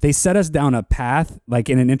they set us down a path like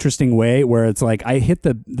in an interesting way where it's like I hit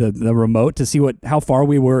the remote to see how far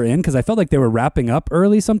we were in because I felt like they were wrapping up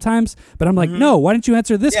early sometimes, but I'm like, no, why didn't you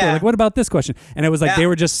answer this one? Like, what about this question? And it was like they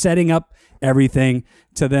were just setting up everything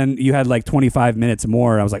to then you had like 25 minutes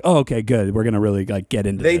more. I was like, oh, okay, good. We're gonna really like get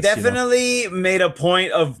into this. They this, definitely made a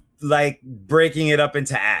point of like breaking it up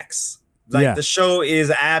into acts. Like the show is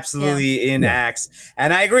absolutely in acts,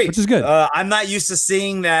 and I agree, which is good. I'm not used to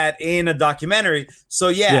seeing that in a documentary.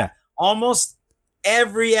 So almost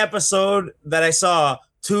every episode that I saw,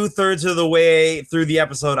 2/3 of the way through the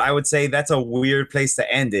episode, I would say that's a weird place to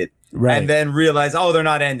end it. Right. And then realize, they're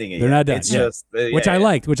not ending it. They're not done. It's just, which I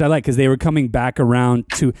liked because they were coming back around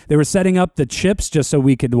they were setting up the chips just so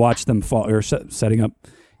we could watch them fall, or setting up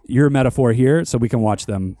your metaphor here so we can watch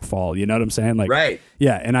them fall. You know what I'm saying? Like, right.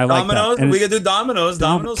 Yeah. And I like dominoes. And we could do dominoes.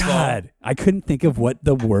 Dominoes. God, fall. I couldn't think of what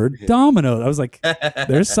the word domino. I was like,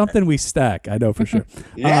 there's something we stack. I know for sure.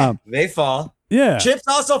 They fall. Yeah. Chips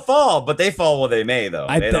also fall, but they fall where they may, though.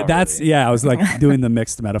 I was like doing the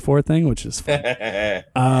mixed metaphor thing, which is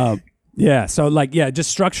fun. So like, just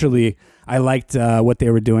structurally, I liked what they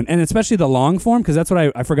were doing. And especially the long form, because that's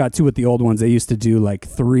what I forgot too with the old ones. They used to do like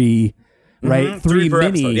 3, right? 3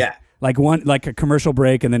 mini, episode, like one, like a commercial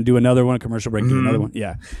break and then do another one, commercial break, do another one.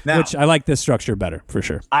 Yeah. Now, which I like this structure better for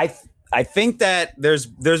sure. I think that there's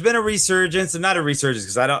been a resurgence, and not a resurgence,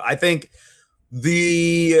 because I think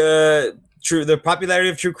the popularity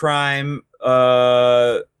of true crime,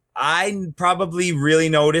 I probably really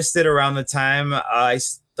noticed it around the time I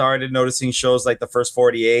started noticing shows like The First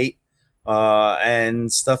 48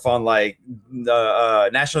 and stuff on like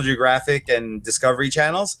National Geographic and Discovery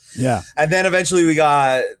channels. Yeah. And then eventually we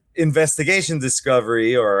got Investigation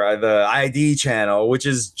Discovery, or the ID channel, which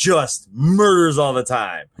is just murders all the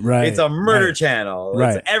time. Right. It's a murder channel.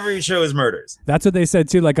 Right. Every show is murders. That's what they said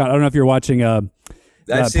too. Like, I don't know if you're watching Patton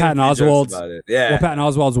Oswalt's Patton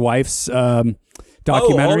Oswalt's wife's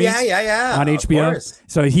documentary on HBO.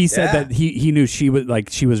 So he said that he knew she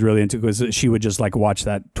was really into it because she would just like watch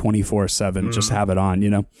that 24/7, just have it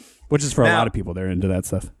on, which is for a lot of people. They're into that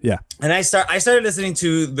stuff. Yeah. And I started listening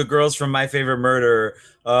to the girls from My Favorite Murder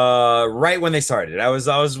right when they started. I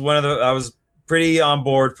was pretty on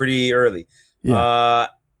board pretty early. Yeah.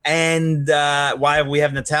 And while we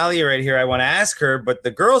have Natalia right here, I want to ask her, but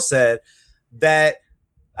the girl said that,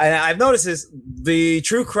 and I've noticed this, the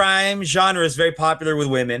true crime genre is very popular with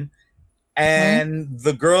women, and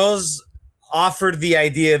the girls offered the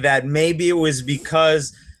idea that maybe it was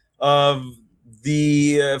because of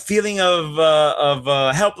the feeling of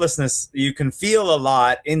helplessness you can feel a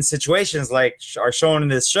lot in situations like are shown in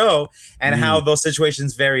this show, and how those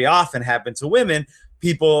situations very often happen to women.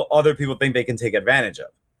 Other people think they can take advantage of.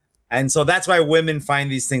 And so that's why women find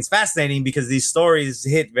these things fascinating, because these stories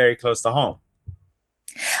hit very close to home.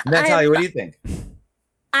 Natalia, what do you think?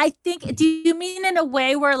 I think, do you mean in a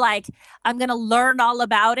way where like I'm going to learn all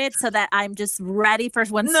about it so that I'm just ready for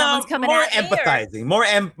when someone's coming at me? Empathizing,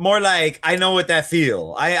 more like I know what that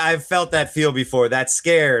feel. I've felt that feel before, that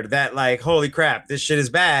scared, that like, holy crap, this shit is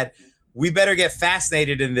bad. We better get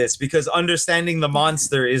fascinated in this, because understanding the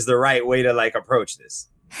monster is the right way to like approach this.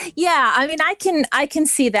 Yeah, I mean, I can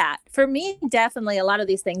see that. For me, definitely a lot of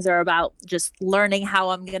these things are about just learning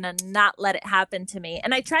how I'm going to not let it happen to me.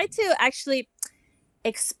 And I tried to actually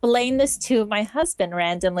explain this to my husband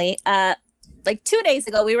randomly. Like 2 days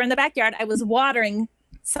ago, we were in the backyard. I was watering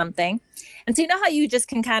something. And so you know how you just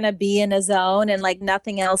can kind of be in a zone and like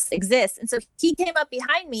nothing else exists. And so he came up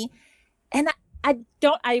behind me, and I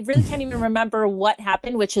really can't even remember what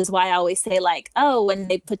happened, which is why I always say like, oh, when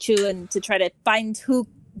they put you in to try to find who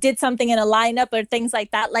did something in a lineup or things like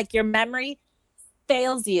that, like your memory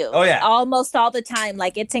fails you almost all the time.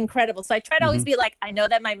 Like, it's incredible. So I try to always be like, I know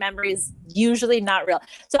that my memory is usually not real.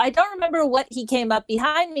 So I don't remember what he came up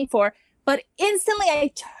behind me for, but instantly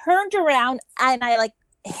I turned around and I like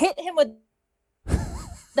hit him with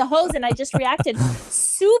the hose, and I just reacted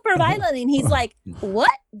super violently. And he's like, what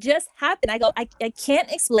just happened? I go, I can't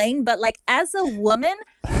explain, but like as a woman,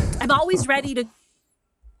 I'm always ready to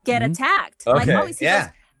get attacked. Okay. Like always, he goes,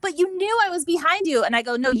 but you knew I was behind you. And I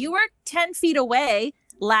go, no, you were 10 feet away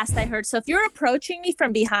last I heard. So if you're approaching me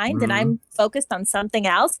from behind and I'm focused on something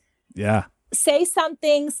else, say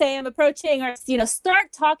something, say I'm approaching, or,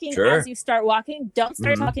 start talking as you start walking. Don't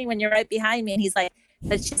start talking when you're right behind me. And he's like,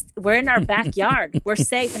 that's just, we're in our backyard. We're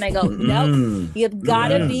safe. And I go, no, you've got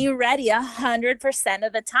to be ready 100%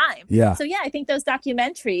 of the time. Yeah. So I think those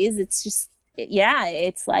documentaries, it's just,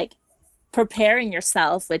 it's like preparing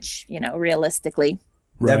yourself, which, realistically,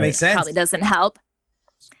 that makes sense. Probably doesn't help.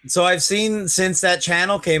 So I've seen since that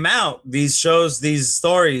channel came out, these shows, these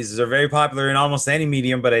stories are very popular in almost any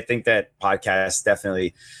medium, but I think that podcast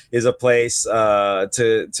definitely is a place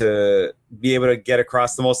to be able to get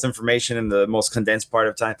across the most information in the most condensed part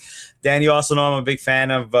of time. Dan, you also know I'm a big fan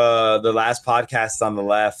of the last podcast on the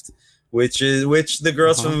left, which the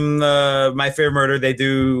girls from My Favorite Murder, they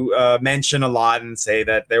do mention a lot and say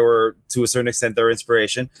that they were, to a certain extent, their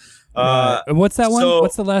inspiration. What's that one?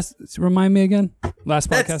 What's the last? Remind me again. Last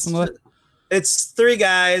podcast on the left. It's three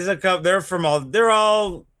guys. They're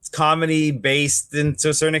all comedy based to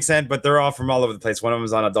a certain extent, but they're all from all over the place. One of them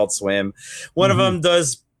is on Adult Swim. One of them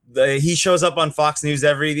he shows up on Fox News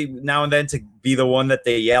every now and then to be the one that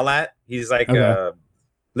they yell at. He's like a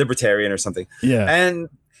libertarian or something. Yeah.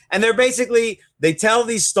 And they're basically, they tell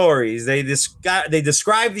these stories. They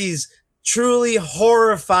describe these truly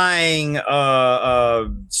horrifying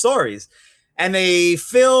stories, and they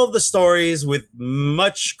fill the stories with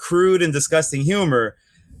much crude and disgusting humor,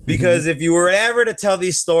 because if you were ever to tell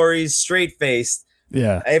these stories straight-faced,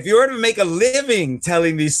 if you were to make a living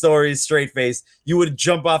telling these stories straight-faced, you would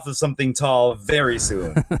jump off of something tall very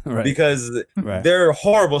soon. Because they're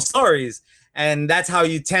horrible stories, and that's how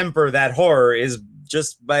you temper that horror, is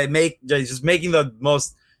just by making the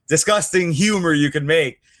most disgusting humor you can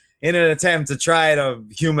make in an attempt to try to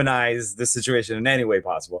humanize the situation in any way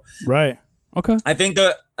possible. Right. Okay. I think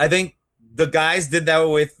the guys did that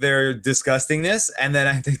with their disgustingness, and then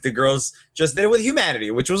I think the girls just did it with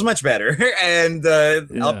humanity, which was much better and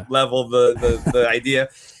up-level the idea.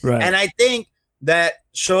 Right. And I think that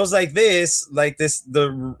shows like this,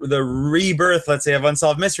 the rebirth, let's say, of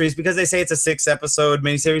Unsolved Mysteries, because they say it's a 6-episode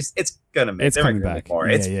miniseries, it's gonna make coming back more.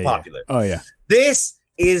 Yeah, it's popular. Oh yeah. This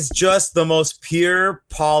is just the most pure,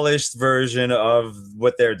 polished version of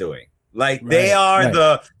what they're doing. Like they are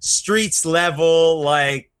the streets level,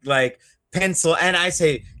 like pencil, and I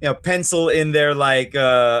say, pencil in their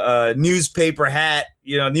newspaper hat,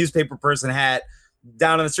 newspaper person hat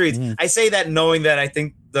down on the streets. I say that knowing that I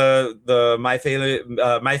think the my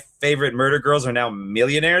favorite murder girls are now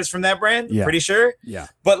millionaires from that brand. Yeah. Pretty sure. Yeah.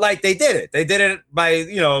 But they did it by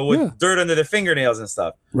with dirt under their fingernails and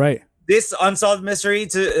stuff. Right. This Unsolved Mystery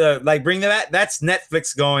to bring that's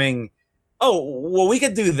Netflix going, oh, well, we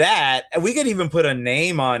could do that, and we could even put a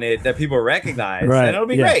name on it that people recognize, and it'll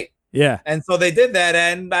be great. Yeah. And so they did that,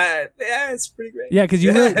 and it's pretty great. Yeah, because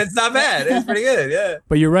it's not bad. It's pretty good. Yeah.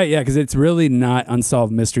 But you're right. Yeah, because it's really not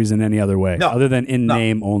Unsolved Mysteries in any other way, other than in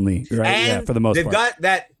name only. Right. And for the most part. They've got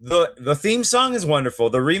that. The theme song is wonderful.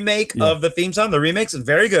 The remake of the theme song, the remix is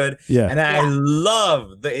very good. Yeah. And I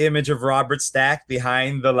love the image of Robert Stack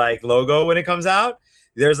behind the logo when it comes out.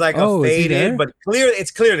 There's a faded, but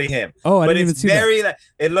it's clearly him. Oh, I didn't even see that.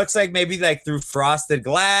 It looks like maybe through frosted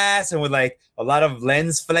glass and with a lot of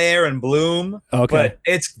lens flare and bloom. Okay. But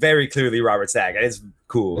it's very clearly Robert Stack. It's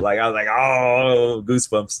cool. I was like, oh,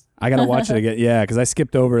 goosebumps. I gotta watch it again. Yeah, because I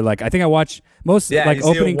skipped over. I think I watch most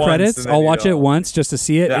opening credits. I'll watch it once just to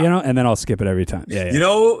see it, and then I'll skip it every time. Yeah.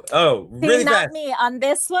 Really not fast. Me on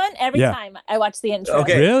this one. Every time I watch the intro.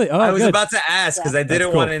 Okay. Really? Oh, I was about to ask because I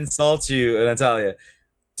didn't want to insult you, Natalia.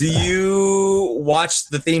 Do you watch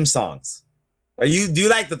the theme songs? Do you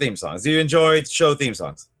like the theme songs? Do you enjoy show theme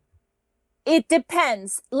songs? It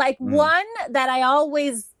depends. One that I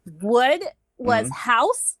always would was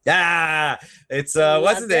House. Yeah, it's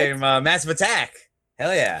what's his name? Massive Attack.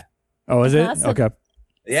 Hell yeah. Oh, is it? Awesome. Okay.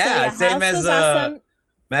 Yeah, same as awesome.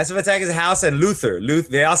 Massive Attack is House and Luther.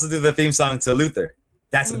 They also do the theme song to Luther.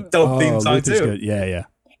 That's a dope theme song Luther's too. Good. Yeah.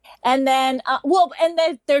 And then, and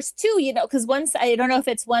then there's two, because once, I don't know if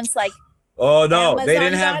it's once oh no, Amazon they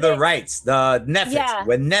didn't have the rights. The Netflix. Yeah.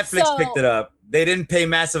 When Netflix picked it up, they didn't pay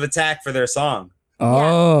Massive Attack for their song.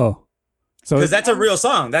 Oh. So because that's a real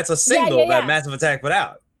song. That's a single that Massive Attack put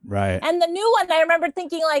out. Right. And the new one, I remember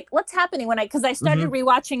thinking what's happening because I started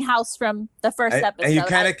rewatching House from the first episode. And you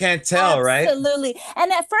kind of can't tell, right? Absolutely.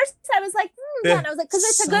 And at first I was like, and I was like, because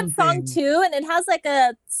it's a good song too, and it has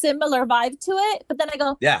a similar vibe to it. But then I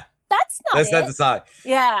go, that's not the song.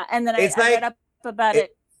 Yeah. And then I read up about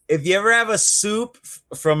it. If you ever have a soup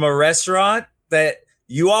from a restaurant that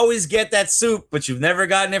you always get that soup, but you've never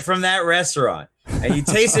gotten it from that restaurant, and you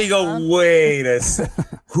taste it, you go, wait a second.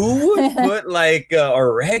 Who would put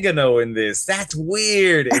oregano in this? That's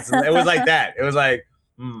weird. It was like that. It was like,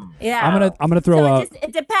 yeah. I'm gonna throw out.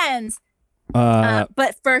 It depends.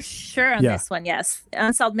 But for sure on this one, yes,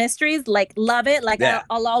 Unsolved Mysteries, love it.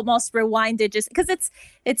 I'll almost rewind it just because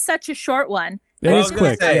it's such a short one. It is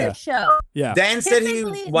quick. Show. Yeah. Dan said he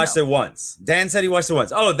watched it once.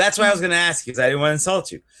 Oh, that's why I was gonna ask you because I didn't want to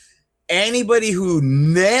insult you. anybody who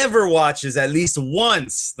never watches at least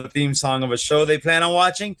once the theme song of a show they plan on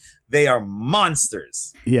watching, they are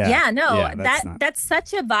monsters. Yeah. No, that's not- that's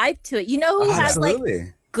such a vibe to it. You know who has like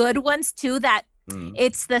Absolutely. good ones too? That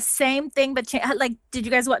it's the same thing, but like, did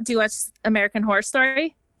you guys do you watch American Horror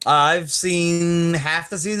Story? I've seen half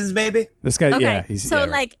the seasons, maybe. This guy, Okay, yeah. He's, so yeah,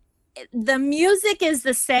 like the music is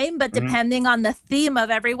the same, but depending on the theme of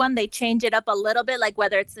everyone, they change it up a little bit, like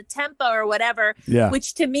whether it's the tempo or whatever. Yeah.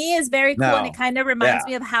 Which to me is very cool, and No. it kind of reminds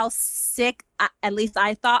me of how sick, at least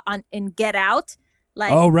I thought, in Get Out.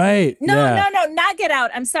 Like, oh, right. no, yeah. no, not Get Out.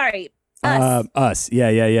 I'm sorry, Us. Us.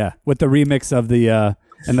 Yeah. With the remix of the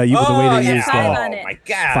and the way they yeah. used Five the on it. My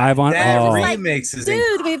God. 5 on- That oh. remix is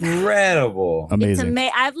Dude, incredible. It's amazing.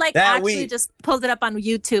 amazing. I've like That actually just pulled it up on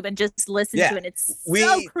YouTube and just listened Yeah. to it. And it's We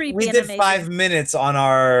so creepy we and did amazing. 5 minutes on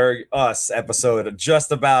our Us episode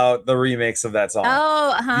just about the remix of that song.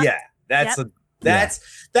 Oh, uh-huh. Yeah,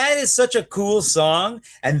 that is such a cool song,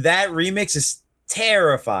 and that remix is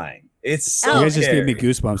terrifying. It's so You guys just gave me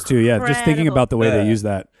scary. goosebumps too. Yeah, just thinking Incredible. about the way Yeah. they use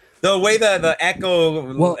that. The way the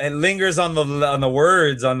echo Well- it lingers on the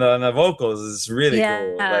words on the vocals is really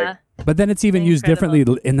cool. Like, But then it's even used Incredible.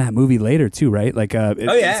 differently in that movie later too, right? Like, yeah.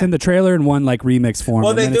 it's in the trailer in one like remix form. well,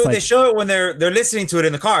 and they then do. it's They like, show it when they're listening to it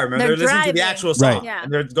in the car. Remember, They're they're listening to the driving. actual song, Right. Yeah.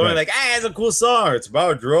 and they're going Right. like, "Hey, it's a cool song. It's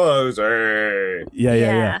about drugs." Hey.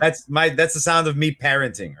 yeah. That's the sound of me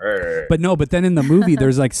parenting. Hey. But then in the movie,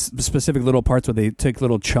 there's like specific little parts where they took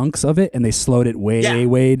little chunks of it and they slowed it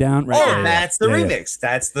way down. Right? Oh, Yeah, yeah, that's the yeah, yeah. remix.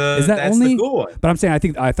 That's the Is that that's only? the cool one. But I'm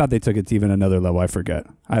saying I thought they took it to even another level. I forget.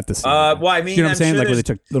 I have to see. Well, I mean, you know what I'm I'm saying? sure Like where they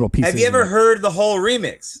there's- took little pieces. Have you ever and- heard the whole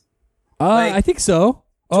remix? like, I think so.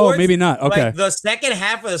 Oh, Towards- maybe not. Okay. Like the second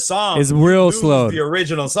half of the song Is you real lose slowed. The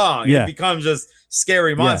original song, Yeah. it becomes just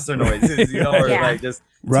scary monster noises, or Yeah. like just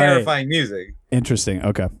Right. terrifying music. Interesting.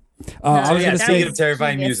 Okay. I No, was So yeah, gonna that speaking say. of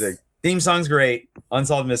terrifying genius. music, theme song's great.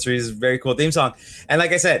 Unsolved Mysteries, very cool theme song. And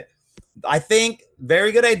like I said, I think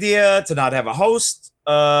very good idea to not have a host.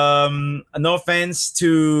 No offense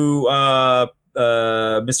to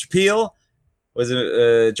Mr. Peel. Was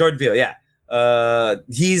it Jordan Peele? Yeah.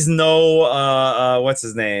 He's no what's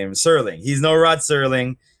his name? Serling. He's no Rod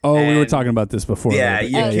Serling. Oh, we were and- talking about this before. a Yeah, little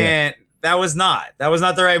you bit. can't. That was not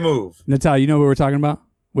the right move. Natalia, you know what we're talking about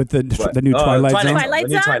with the What? new Twilight Zone. Twilight The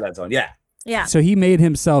new Zone? Twilight Zone. Yeah. Yeah. So he made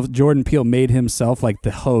himself. Jordan Peele made himself like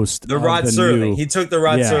the host. The of Rod the Serling. new- He took the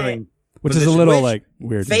Rod Yeah. Serling. which is a position, little which like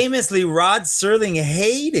weird. Famously, Rod Serling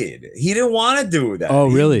hated. He didn't want to do that. Oh,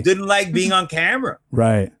 really? He didn't like being on camera.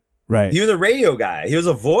 Right. He was a radio guy. He was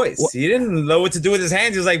a voice. Well- He didn't know what to do with his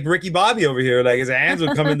hands. He was like Ricky Bobby over here. Like his hands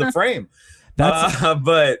would come in the frame. But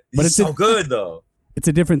But he's it's so good though. It's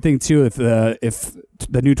a different thing too. If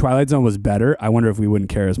the new Twilight Zone was better, I wonder if we wouldn't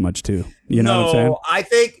care as much too. You know what I'm saying? I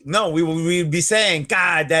think we'd be saying,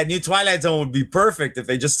 God, that new Twilight Zone would be perfect if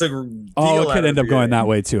they just took. Oh, Peele it out could of end up it. going that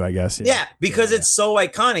way too. I guess. Yeah, because it's so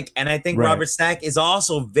iconic. And I think Right. Robert Stack is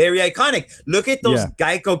also very iconic. Look at those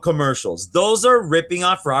Geico commercials. Those are ripping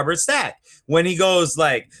off Robert Stack. When he goes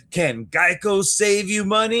like, can Geico save you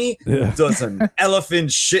money? Yeah. Does an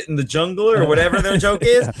elephant shit in the jungle or whatever their joke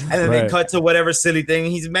is? And then they Right. cut to whatever silly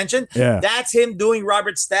thing he's mentioned. Yeah. That's him doing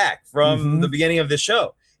Robert Stack from Mhm. the beginning of the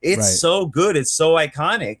show. It's Right. so good. It's so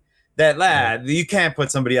iconic that you can't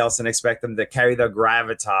put somebody else and expect them to carry the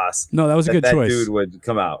gravitas No, that was a good that choice. dude would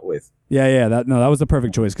come out with. Yeah. That was the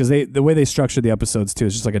perfect choice because the way they structured the episodes too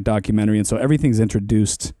is just like a documentary, and so everything's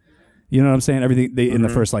introduced. You know what I'm saying? Everything in the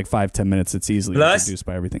first like 5-10 minutes, it's easily Plus- introduced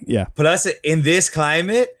by everything. Yeah. Plus, in this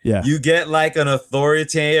climate, Yeah. you get like an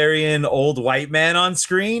authoritarian old white man on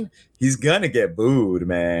screen. He's gonna get booed,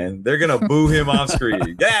 man. They're gonna boo him off screen.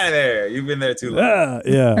 Get out of there. You've been there too long.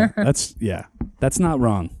 That's not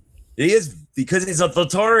wrong. He is, because it's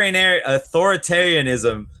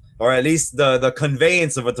authoritarianism, or at least the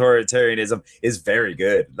conveyance of authoritarianism is very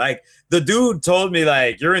good. Like the dude told me,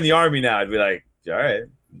 like, you're in the army now. I'd be like, all right.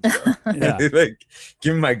 Yeah. Like,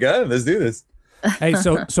 give me my gun. Let's do this. Hey,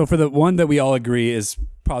 so for the one that we all agree is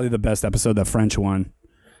probably the best episode, the French one.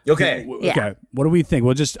 Okay. Yeah. Okay. What do we think?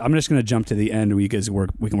 I'm just going to jump to the end. We can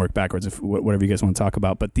work backwards if whatever you guys want to talk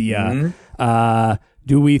about. But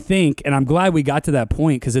do we think? And I'm glad we got to that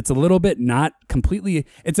point because it's a little bit not completely.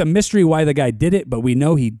 It's a mystery why the guy did it, but we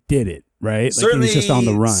know he did it, right? Certainly he was just on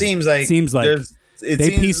the run. Seems like they seems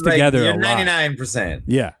pieced like together you're a lot. 99%.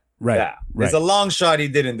 Yeah. Right. Yeah. Right. It's a long shot he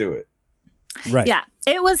didn't do it. right. Yeah,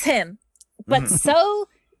 it was him, but so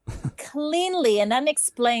cleanly and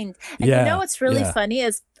unexplained. And Yeah, you know what's really yeah. funny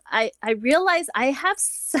is I realize I have,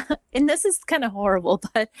 and this is kind of horrible,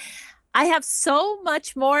 but I have so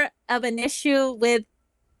much more of an issue with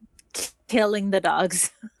killing the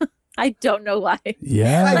dogs. I don't know why.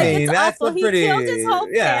 Yeah. I Like, mean, it's that's awful. a He pretty- killed his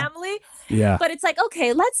whole yeah. family. Yeah. But it's like,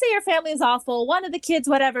 okay, let's say your family is awful. One of the kids,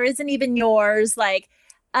 whatever, isn't even yours. Like,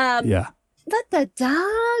 Yeah. but the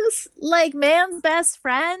dogs, like man's best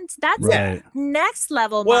friend, that's Right. a next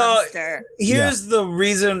level Well, monster. Here's the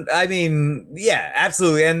reason. I mean, yeah,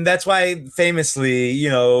 absolutely. And that's why famously, you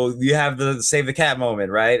know, you have the save the cat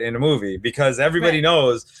moment, right? In a movie, because everybody Right.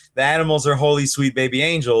 knows the animals are holy, sweet baby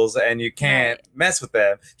angels and you can't Right. mess with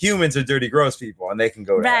them. Humans are dirty, gross people and they can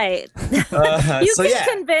go down. Right. You So, can yeah,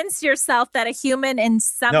 convince yourself that a human in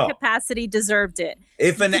some No. capacity deserved it.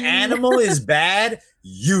 if an animal is bad,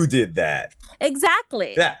 you did that.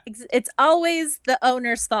 Exactly. Yeah. It's always the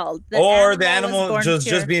owner's fault. Or the was animal born just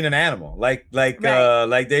pure. being an animal. Like Right.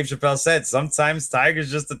 Dave Chappelle said, sometimes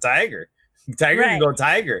tiger's just a tiger. Tiger can Right. go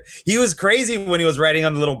tiger. He was crazy when he was riding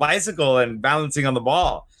on the little bicycle and balancing on the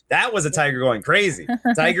ball. That was a tiger going crazy.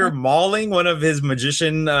 Tiger mauling one of his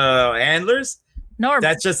magician handlers. normal.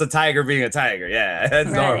 That's just a tiger being a tiger. Yeah, that's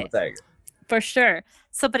normal Right. tiger. For sure.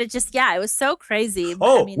 So, but it just, yeah, it was so crazy.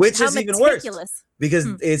 Oh, I mean, which how is even worse. meticulous. Because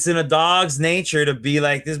Hmm. it's in a dog's nature to be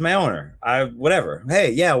like, this is my owner. Whatever.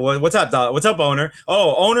 Hey, yeah, what's up, dog? What's up, owner?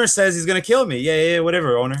 Oh, owner says he's gonna kill me. Yeah,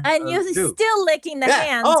 whatever, owner. And you're do. still licking the Yeah.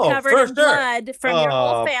 hands Oh, covered for in sure. blood from your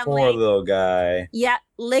whole Oh, family. poor little guy. Yeah,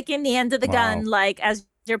 licking the end of the Wow. gun, like as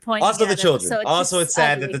you're pointing. Also the at him. children. So Also, just it's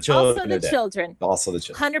sad that ugly. the children Also are the dead. children. Also the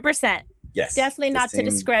children. 100%. Yes. Definitely It not to seemed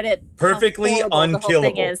discredit. how perfectly horrible the whole thing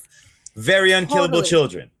unkillable. is. Very unkillable Totally.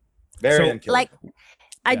 children. Very So, unkillable. Like,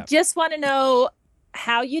 I Yeah. just want to know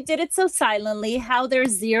how you did it so silently. How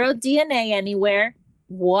there's zero DNA anywhere.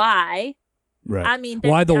 Why? Right. I mean,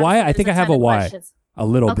 Why the why? I think I have a why. A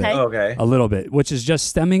little Okay. bit. okay. A little bit, which is just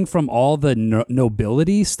stemming from all the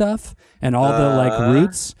nobility stuff and all the like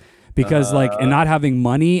roots. Because like and not having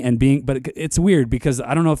money and being, but it's weird because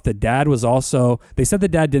I don't know if the dad was also. They said the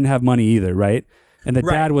dad didn't have money either, right? And the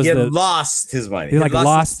Right. dad was he had the lost his money. He, like, had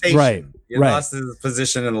lost- his station. right, He had right. lost his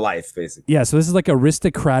position in life, basically. yeah. So this is like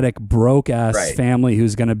aristocratic, broke ass Right. family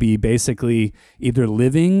who's going to be basically either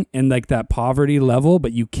living in like that poverty level,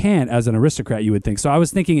 but you can't as an aristocrat. You would think. So I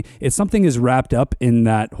was thinking if something is wrapped up in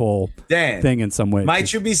that whole Dan, thing in some way.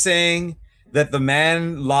 might you be saying that the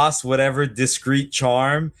man lost whatever discreet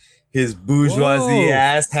charm his bourgeoisie Whoa.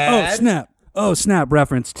 ass had? Oh snap! Oh snap!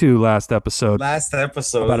 Reference to last episode. Last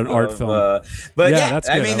episode About an art of, film. But Yeah, yeah, that's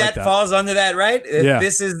I good. mean I like that that. falls under that, right? If Yeah.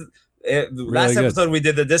 This is last good. episode we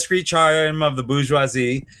did the discreet charm of the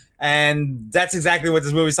bourgeoisie, and that's exactly what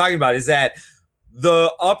this movie's talking about. Is that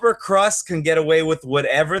the upper crust can get away with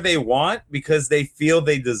whatever they want because they feel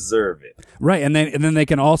they deserve it. Right, and then they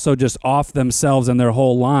can also just off themselves and their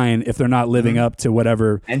whole line if they're not living up to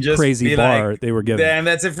whatever Mm-hmm. And just crazy be bar like, they were given. Damn,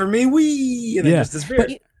 that's it for me. Wee, and then Yeah. just disappear.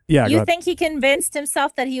 Yeah, go You ahead. think he convinced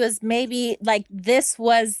himself that he was maybe like this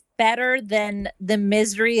was better than the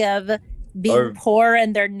misery of being Or- poor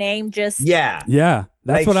and their name just Yeah. yeah,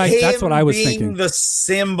 that's Like what him I was being thinking. The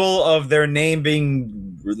symbol of their name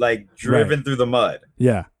being like driven through the mud.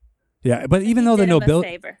 Yeah, yeah, but even though the did him a nobility,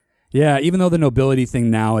 favor. yeah, even though the nobility thing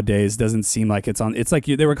nowadays doesn't seem like it's on. It's like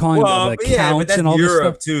they were calling Well, the yeah, but counts that's and all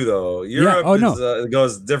Europe this stuff. too, though. Europe Oh, is, no.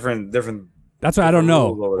 Goes different. That's why I don't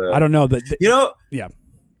rules know. over there. I don't know, but You know, yeah,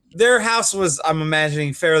 their house was, I'm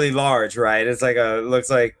imagining, fairly large, right? It's like looks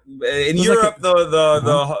like in It was Europe, like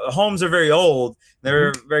the homes are very old.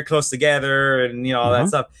 They're very close together, and you know all that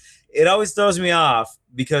stuff. It always throws me off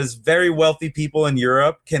because very wealthy people in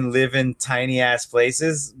Europe can live in tiny ass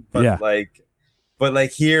places, but Yeah. like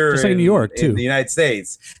here, Just like in New York, too. in the United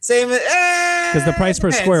States, same. because the price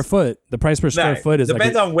per square foot, is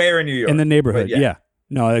depends like on where in New York, in the neighborhood. but Yeah.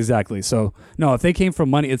 No, exactly. So no, if they came from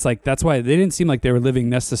money, it's like that's why they didn't seem like they were living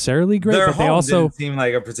necessarily great, Their but they home also, didn't seem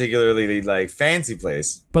like a particularly like fancy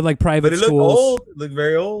place, but like private but it looked schools. old. It looked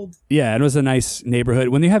very old. Yeah, it was a nice neighborhood.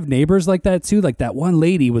 When you have neighbors like that too, like that one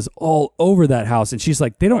lady was all over that house, and she's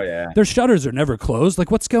like, they don't, Oh, yeah. their shutters are never closed.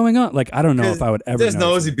 Like, what's going on? Like, I don't know if I would ever. There's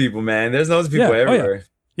notice nosy it. people, man. There's nosy people Yeah. Oh, yeah. everywhere.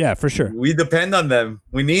 Yeah, for sure. We depend on them.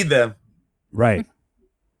 We need them. Right.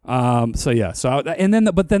 So yeah. So and then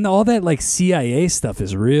but then all that like CIA stuff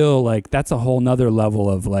is real. Like that's a whole nother level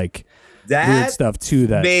of like weird That stuff too.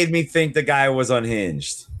 That made me think the guy was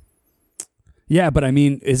unhinged. yeah, but I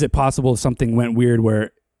mean, is it possible something went weird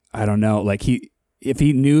where I don't know, like if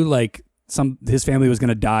he knew like his family was going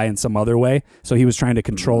to die in some other way, so he was trying to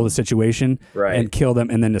control the situation Right. and kill them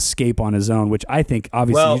and then escape on his own, which I think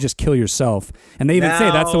obviously Well, you just kill yourself. And they even say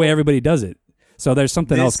that's the way now- everybody does it. So there's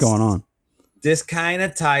something else This- going on. This kind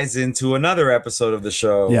of ties into another episode of the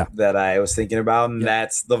show Yeah. that I was thinking about, and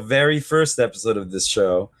that's the very first episode of this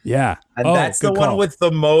show. Yeah. And Oh, that's the good one call. with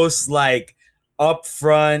the most like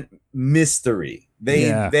upfront mystery.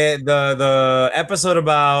 The episode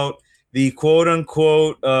about the quote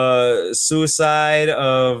unquote suicide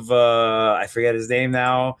of I forget his name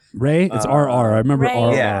now. Ray. It's RR. I remember Ray.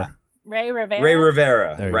 RR. Yeah. Ray Rivera. Ray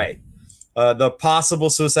Rivera, There you right. The possible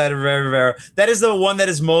suicide of Ray Rivera. That is the one that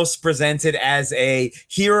is most presented as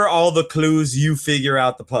here are all the clues, you figure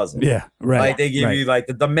out the puzzle. Yeah, right. Like they give you like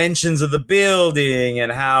the dimensions of the building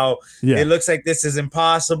and how it looks like this is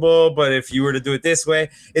impossible, but if you were to do it this way,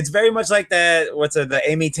 it's very much like that. The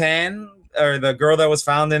Amy Tan or the girl that was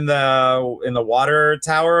found in the water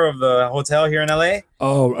tower of the hotel here in LA.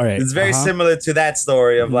 Oh, all right. It's very similar to that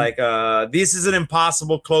story of like this is an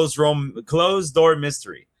impossible closed door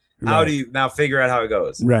mystery. How do you now figure out how it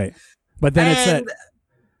goes? Right. But then it's that.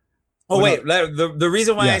 Oh wait, the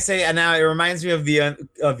reason why I say and now it reminds me of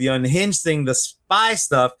the Unhinged thing, the spy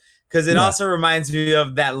stuff, because it also reminds me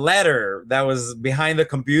of that letter that was behind the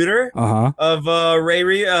computer of Ray.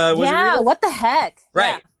 What the heck?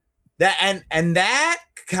 Right. Yeah. That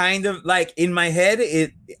kind of like in my head,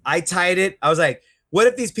 I tied it. I was like, what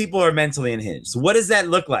if these people are mentally unhinged? What does that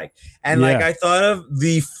look like? And like I thought of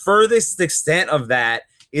the furthest extent of that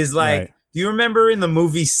is like, do you remember in the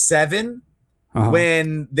movie Seven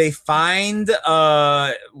when they find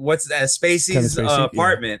Spacey's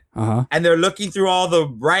apartment and they're looking through all the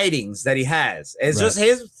writings that he has? It's just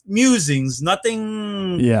his musings,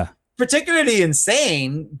 nothing particularly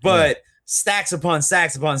insane, but stacks upon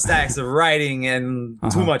stacks upon stacks of writing and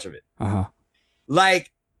too much of it. Like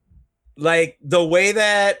the way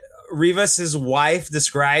that Rivas's wife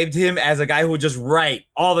described him as a guy who would just write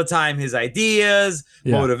all the time his ideas,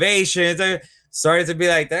 motivations. Started to be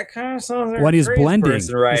like, that kind of sounds like when he's blending.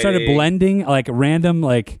 He writing. started blending like random,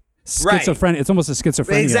 like schizophrenic. It's almost a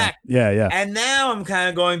schizophrenia. Exactly. Yeah. And now I'm kind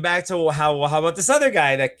of going back to how about this other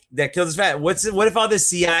guy that killed his family? What if all this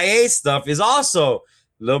CIA stuff is also a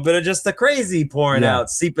little bit of just the crazy pouring out,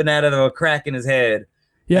 seeping out of a crack in his head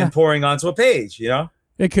and pouring onto a page, you know?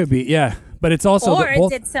 It could be, but it's also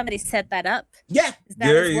did somebody set that up? Yeah, is that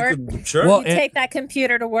his work? Sure. Well, you take that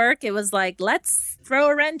computer to work. It was like, let's throw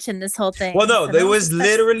a wrench in this whole thing. Well, no, it was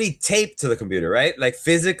literally taped to the computer, right? Like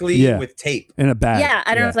physically with tape in a bag. Yeah,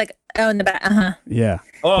 I don't know if like in the back. Yeah.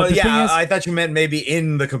 Oh yeah, I thought you meant maybe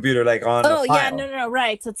in the computer, like on. Oh yeah, no,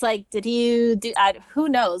 right. So it's like, did he do? Who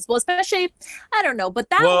knows? Well, especially, I don't know. But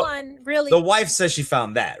that one really. The wife says she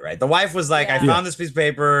found that, right? The wife was like, I found this piece of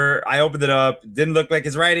paper. I opened it up. Didn't look like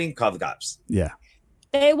his writing. Called the cops. Yeah.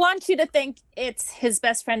 They want you to think it's his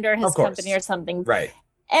best friend or his company or something, right?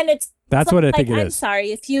 And that's what I think it is. I'm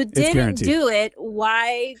sorry if you didn't do it.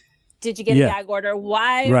 Why? Did you get a gag order?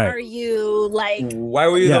 Why are you like? Why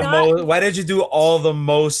were you why did you do all the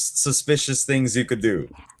most suspicious things you could do?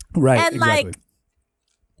 Right. And like,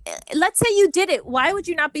 let's say you did it. Why would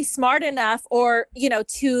you not be smart enough, or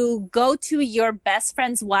to go to your best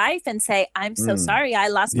friend's wife and say, "I'm so sorry, I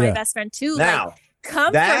lost my best friend too." Now, like,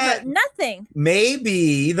 comfort her. Nothing.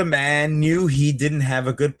 Maybe the man knew he didn't have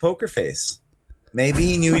a good poker face. Maybe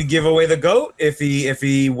he knew he'd give away the goat if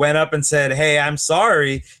he went up and said, "Hey, I'm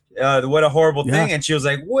sorry. What a horrible thing." And she was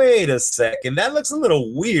like, "Wait a second, that looks a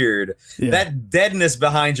little weird. That deadness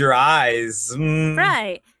behind your eyes."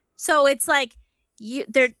 Right. So it's like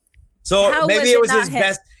So maybe it was his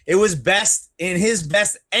best. It was best in his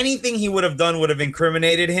best. Anything he would have done would have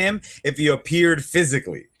incriminated him if he appeared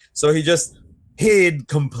physically. So he just hid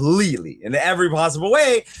completely in every possible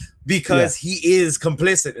way because he is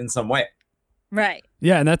complicit in some way. Right.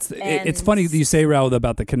 Yeah, and it's funny that you say, Raul,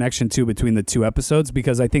 about the connection too between the two episodes,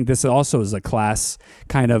 because I think this also is a class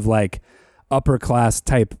kind of like upper class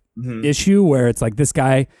type issue where it's like this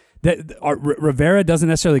guy that Rivera doesn't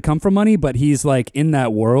necessarily come from money, but he's like in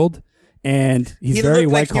that world and he's very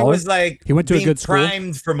white collar. He was like he went to a good school.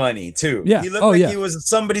 Primed for money too. Yeah. He looked like he was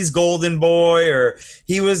somebody's golden boy, or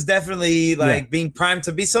he was definitely like being primed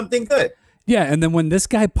to be something good. Yeah, and then when this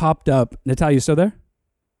guy popped up, Natalia, you still there?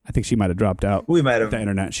 I think she might have dropped out. We might have the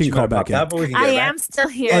internet. She can call back in. I am still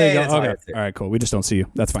here. Okay. All right, cool. We just don't see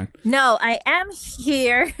you. That's fine. No, I am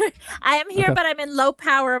here. I am here, but I'm in low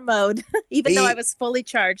power mode, even though I was fully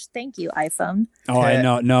charged. Thank you, iPhone. Oh, I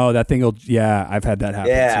know. No, that thing will. Yeah, I've had that happen.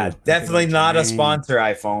 Yeah, too. definitely not a sponsor,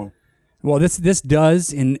 iPhone. Well, this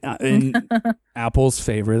does in Apple's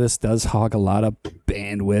favor. This does hog a lot of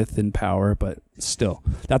bandwidth and power, but still,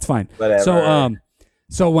 that's fine. Whatever.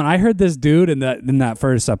 So when I heard this dude in that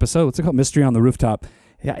first episode, what's it called? Mystery on the Rooftop.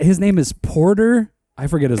 Yeah, his name is Porter. I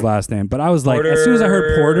forget his last name, but I was like, as soon as I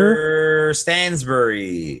heard Porter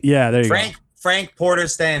Stansbury. Yeah, there you go. Frank Porter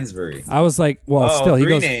Stansbury. I was like, well, still he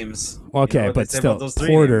goes names. Okay, but still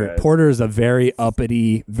Porter. Porter is a very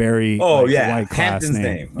uppity, very white class Hampton's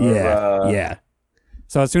name. Yeah. Yeah.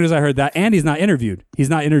 So as soon as I heard that, and he's not interviewed. He's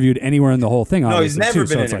not interviewed anywhere in the whole thing. No, he's never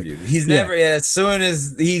been it's interviewed. He's never. Yeah, as soon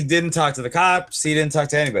as he didn't talk to the cops, he didn't talk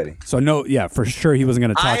to anybody. So no, yeah, for sure he wasn't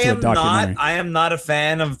going to talk to a documentary. I am not a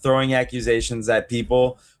fan of throwing accusations at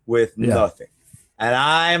people with nothing, and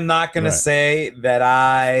I am not going to say that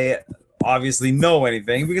I obviously know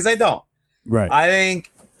anything because I don't. Right. I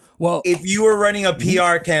think. Well, if you were running a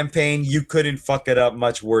PR campaign, you couldn't fuck it up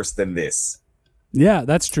much worse than this. Yeah,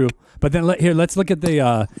 that's true. But then let's look at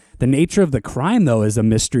the nature of the crime though is a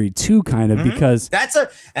mystery too, kind of because that's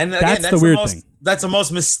the weird thing. That's the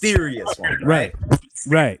most mysterious one, right?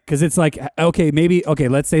 Right, because it's like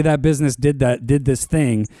let's say that business did this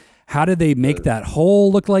thing. How did they make that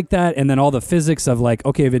hole look like that? And then all the physics of like,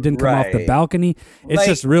 okay, if it didn't come off the balcony, it's like,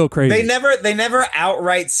 just real crazy. They never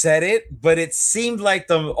outright said it, but it seemed like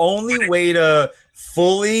the only way to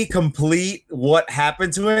fully complete what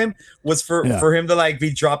happened to him was for him to like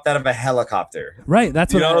be dropped out of a helicopter. Right.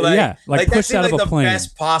 That's what like pushed out of a plane. The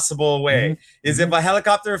best possible way is if a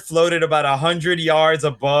helicopter floated about 100 yards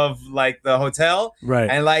above like the hotel,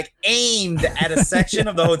 and like aimed at a section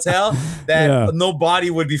of the hotel that no body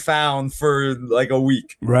would be found for like a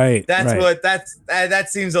week. Right. That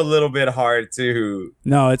seems a little bit hard to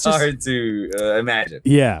hard to imagine.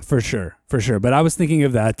 Yeah, for sure. But I was thinking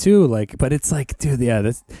of that too, like, but it's like, dude,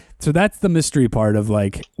 so that's the mystery part of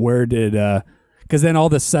like, where did, because then all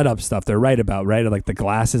the setup stuff they're right about, right? Like the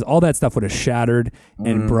glasses, all that stuff would have shattered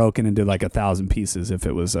and broken into like 1,000 pieces if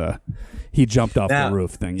it was he jumped off the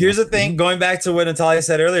roof thing. Here's the thing, going back to what Natalia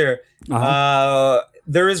said earlier,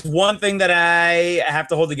 there is one thing that I have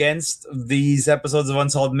to hold against these episodes of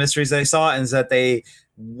Unsolved Mysteries that I saw, and is that they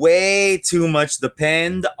way too much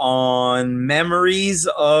depend on memories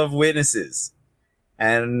of witnesses.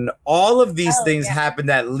 And all of these things happened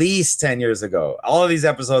at least 10 years ago. All of these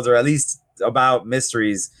episodes are at least about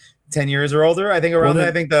mysteries 10 years or older. I think around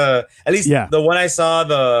I think the one I saw,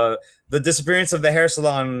 the disappearance of the hair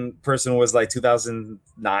salon person was like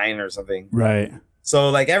 2009 or something. Right. So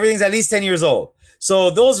like everything's at least 10 years old.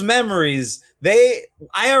 So those memories, I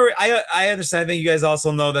understand. I think you guys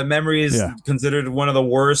also know that memory is considered one of the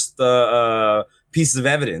worst pieces of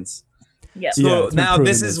evidence. Yeah. So now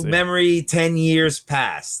this is memory 10 years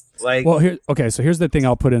past. Like, well, so here's the thing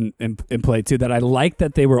I'll put in play too, that I like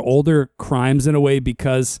that they were older crimes in a way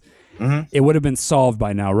because it would have been solved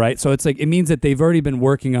by now, right? So it's like, it means that they've already been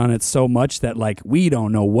working on it so much that like we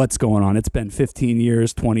don't know what's going on. It's been 15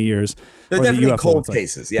 years, 20 years. They're definitely cold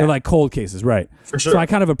cases. They're like cold cases, right? For sure. So I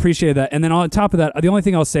kind of appreciate that. And then on top of that, the only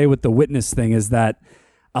thing I'll say with the witness thing is that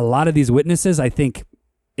a lot of these witnesses, I think,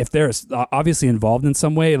 if they're obviously involved in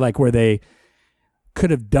some way, like where they could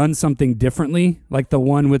have done something differently, like the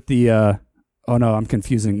one with the oh no, I'm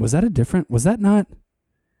confusing. Was that not?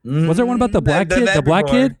 Was there one about the black kid? The black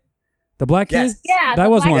kid? The black kid? Yeah,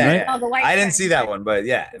 that was one, right? I didn't see that one, but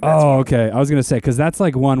yeah. Oh, okay. I was gonna say because that's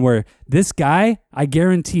like one where this guy, I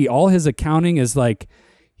guarantee, all his accounting is like,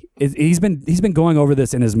 he's been going over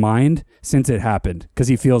this in his mind since it happened because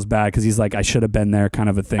he feels bad because he's like, I should have been there, kind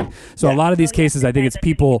of a thing. So a lot of these cases, I think it's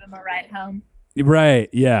people. Give him a ride home. Right.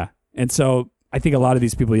 Yeah. And so I think a lot of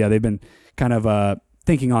these people, they've been kind of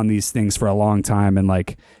thinking on these things for a long time, and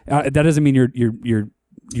like that doesn't mean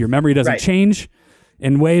your memory doesn't change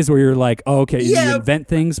in ways where you're like, oh, okay, you invent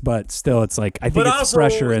things, but still, it's like I think it's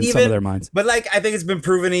fresher in some of their minds. But like I think it's been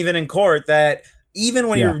proven even in court that even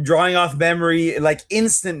when you're drawing off memory, like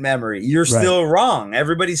instant memory, you're still wrong.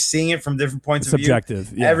 Everybody's seeing it from different points of view.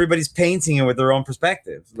 Subjective. Yeah. Everybody's painting it with their own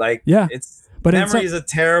perspective. Like but memory is a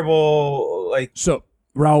terrible like. So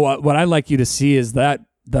Raul, what I'd like you to see is that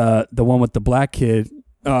the one with the black kid,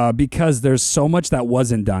 because there's so much that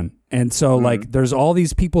wasn't done. And so like there's all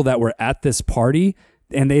these people that were at this party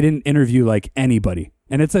and they didn't interview like anybody.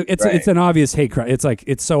 And it's an obvious hate crime. It's like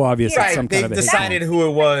it's so obvious that some kind of a hate crime. They've decided who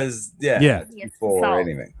it was before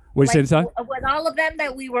anything. What did you say, Ty? With all of them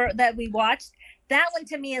that we watched, that one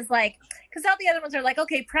to me is like, because all the other ones are like,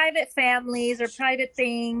 okay, private families or private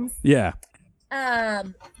things. Yeah. That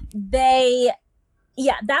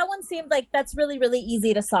one seemed like that's really, really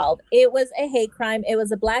easy to solve. It was a hate crime. It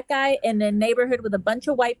was a black guy in a neighborhood with a bunch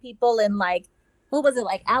of white people in like, what was it,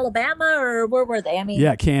 like Alabama or where were they? I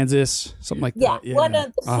mean, Kansas, something like that. Yeah. One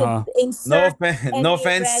of no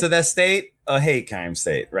offense to that state, a hate crime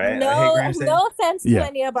state, right? No offense to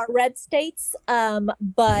any of our red states. But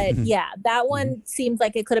that one seems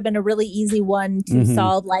like it could have been a really easy one to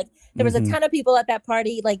solve. Like there was a ton of people at that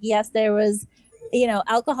party. Like, yes, there was,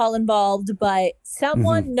 alcohol involved, but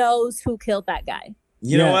someone knows who killed that guy.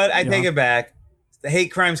 You know what? I take it back. The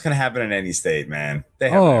hate crimes can happen in any state, man. They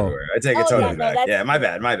happen everywhere. I take it totally back. My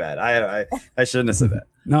bad. I shouldn't have said that.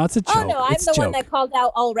 No, it's a joke. Oh no, I'm It's the joke. one that called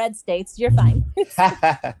out all red states. You're fine.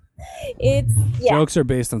 It's Jokes are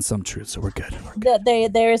based on some truth, so we're good.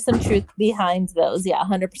 there is some truth behind those. Yeah,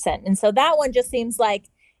 100%. And so that one just seems like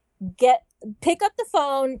pick up the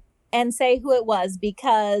phone and say who it was,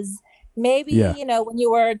 because maybe, you know, when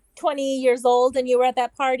you were 20 years old and you were at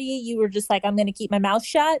that party, you were just like, I'm going to keep my mouth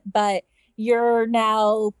shut. But you're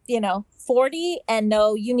now, you know, 40 and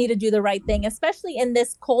no, you need to do the right thing, especially in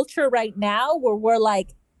this culture right now where we're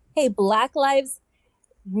like, hey, Black lives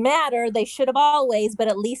matter. They should have always, but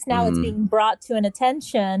at least now it's being brought to an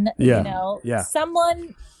attention. You know,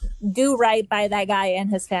 someone do right by that guy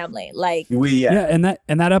and his family. Like and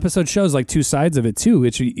that episode shows like two sides of it too,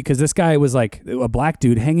 because this guy was like a black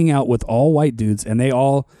dude hanging out with all white dudes, and they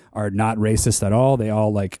all are not racist at all. They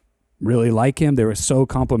all like really like him. They were so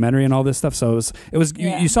complimentary and all this stuff. So it was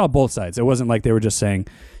you saw both sides. It wasn't like they were just saying,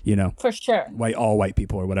 you know, for sure, all white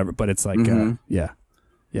people or whatever. But it's like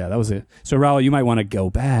yeah, that was it. So Raul, you might want to go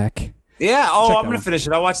back. Yeah. Oh, I'm gonna finish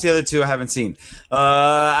it. I'll watch the other two I haven't seen.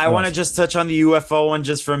 I want to just touch on the UFO one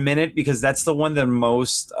just for a minute, because that's the one that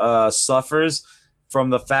most suffers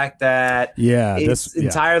from the fact that it's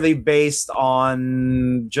entirely based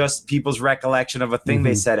on just people's recollection of a thing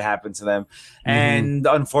they said happened to them. And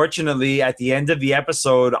unfortunately, at the end of the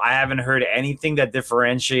episode, I haven't heard anything that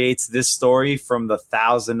differentiates this story from the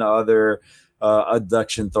 1,000 other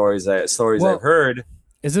abduction stories I've heard.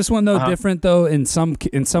 Is this one though different though in some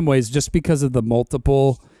ways, just because of the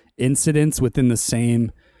multiple incidents within the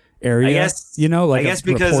same area? I guess, you know, like I guess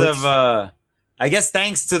because of I guess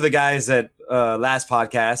thanks to the guys at last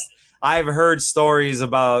podcast, I've heard stories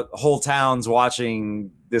about whole towns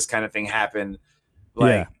watching this kind of thing happen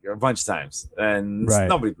a bunch of times, and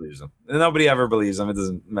nobody believes them. Nobody ever believes them. It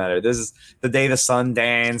doesn't matter. This is the day the sun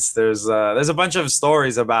danced. There's a bunch of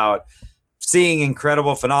stories about seeing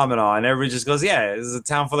incredible phenomena, and everybody just goes, yeah, this is a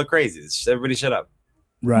town full of crazies. Everybody shut up.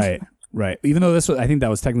 Right. Even though I think that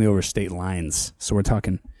was technically over state lines. So we're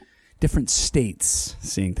talking different states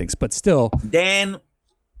seeing things, but still. Dan,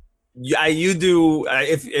 you do.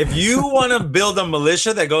 If you want to build a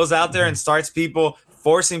militia that goes out there and starts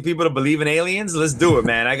forcing people to believe in aliens, let's do it,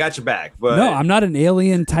 man. I got your back. But no, I'm not an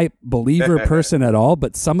alien type believer person at all,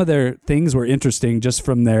 but some of their things were interesting just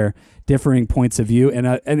from their differing points of view. And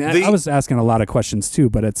I was asking a lot of questions too,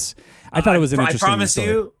 but I thought it was an interesting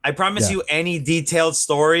story. I promise you any detailed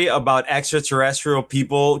story about extraterrestrial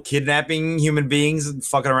people kidnapping human beings and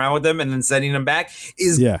fucking around with them and then sending them back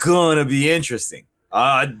is gonna be interesting.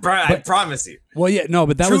 I promise you. Well, yeah, no,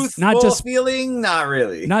 but that Truthful was not just feeling, not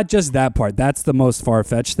really. Not just that part. That's the most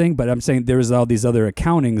far-fetched thing, but I'm saying there was all these other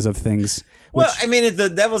accountings of things. Well, I mean, the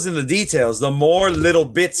devil's in the details. The more little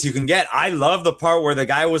bits you can get. I love the part where the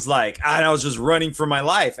guy was like, I was just running for my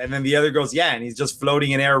life. And then the other goes, yeah, and he's just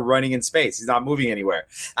floating in air, running in space. He's not moving anywhere.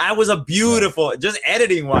 That was a beautiful, just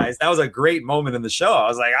editing-wise, that was a great moment in the show. I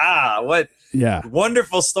was like, what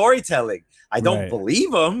wonderful storytelling. I don't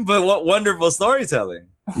believe him, but what wonderful storytelling.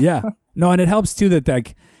 Yeah. No, and it helps too that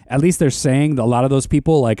like at least they're saying a lot of those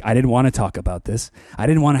people like, I didn't want to talk about this. I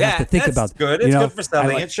didn't want to have to think about. Good. It's good for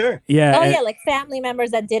selling it. Sure. Yeah. Oh yeah, like family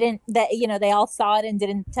members that they all saw it and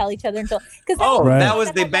didn't tell each other until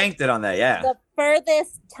they banked it on that. Yeah. The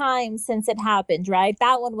furthest time since it happened, right?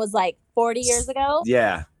 That one was like 40 years ago.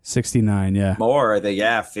 Yeah. 69. Yeah. More.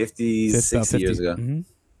 50, 60 years ago. Mm-hmm.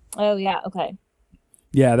 Oh yeah. Okay.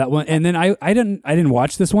 Yeah, that one. And then I didn't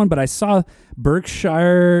watch this one, but I saw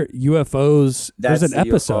Berkshire UFOs. There's an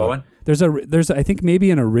episode. There's I think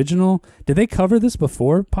maybe an original. Did they cover this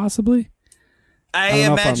before? Possibly. I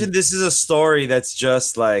imagine this is a story that's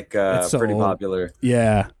just like pretty popular.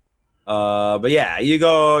 Yeah. But yeah, you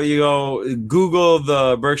go Google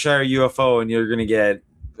the Berkshire UFO, and you're gonna get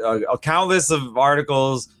countless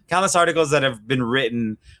articles that have been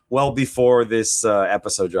written well before this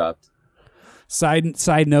episode dropped.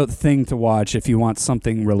 Side note thing to watch if you want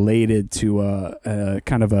something related to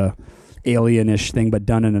kind of a alienish thing but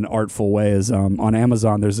done in an artful way is on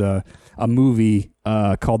Amazon there's a movie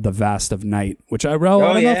called The Vast of Night, which I don't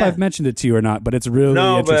know if I've mentioned it to you or not, but it's really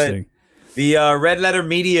interesting. But the Red Letter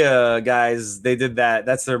Media guys, they did that.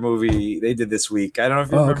 That's their movie they did this week. I don't know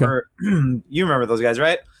if you remember. Okay. You remember those guys,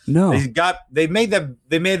 right? No. They made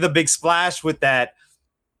the big splash with that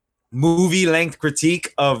movie length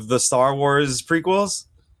critique of the Star Wars prequels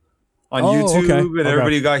on YouTube, and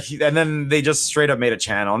everybody and then they just straight up made a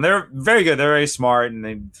channel, and they're very good. They're very smart and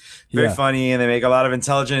they very funny, and they make a lot of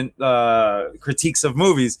intelligent critiques of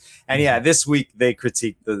movies. And this week they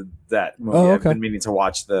critiqued that movie. I've been meaning to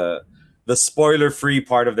watch the spoiler free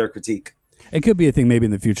part of their critique. It could be a thing maybe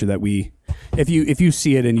in the future that if you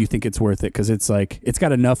see it and you think it's worth it, because it's like it's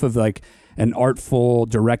got enough of like an artful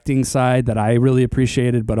directing side that I really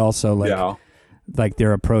appreciated, but also like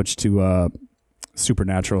their approach to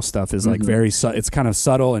supernatural stuff is like very it's kind of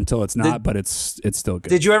subtle until it's not, but it's still good.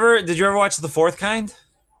 Did you ever watch The Fourth Kind?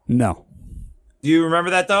 No. Do you remember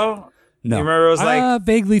that though? No. You remember it was like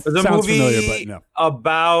vaguely it was a sounds movie familiar, but no.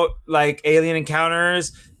 about like alien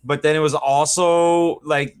encounters, but then it was also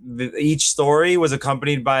like each story was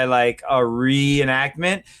accompanied by like a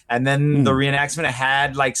reenactment, and then the reenactment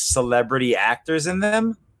had like celebrity actors in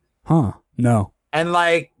them. Huh? No. And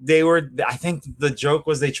like I think the joke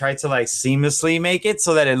was they tried to like seamlessly make it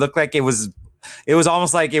so that it looked like it was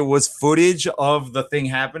almost like it was footage of the thing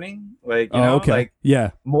happening, like you know, like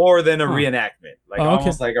more than a reenactment, like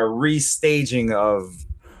almost like a restaging of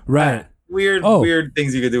weird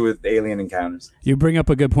things you could do with alien encounters. You bring up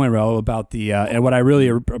a good point, Raul, about the and what I really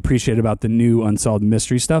appreciate about the new Unsolved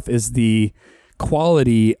Mystery stuff is the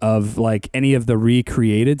quality of like any of the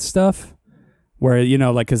recreated stuff. Where, you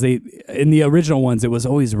know, like, because in the original ones, it was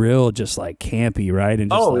always real, just like campy, right? And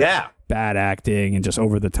just bad acting and just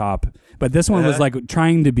over the top. But this one was like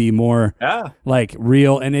trying to be more like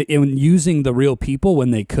real, and in using the real people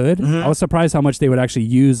when they could. I was surprised how much they would actually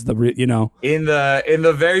use you know. In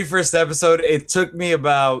the very first episode, it took me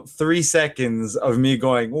about 3 seconds of me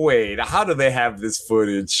going, wait, how do they have this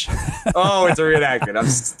footage? Oh, it's a reenactment. I'm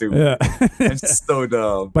stupid. I'm so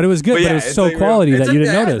dumb. But it was good. But it was so quality that you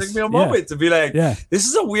didn't notice. It took me a moment to be like, this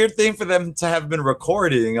is a weird thing for them to have been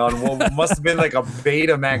recording on what must have been like a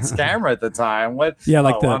Betamax camera at the time. What? Yeah,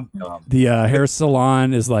 like the hair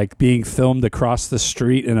salon is like being filmed across the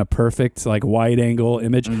street in a perfect like wide angle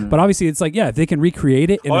image. But obviously it's like, if they can recreate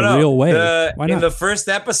it in a real way, why not? In the first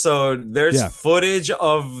episode, there's footage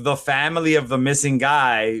of the family of the missing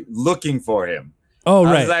guy looking for him. Oh,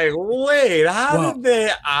 I right. was like, wait, how did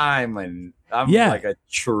they? I'm like a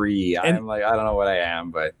tree. I'm like, I don't know what I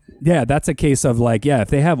am, but that's a case of like, if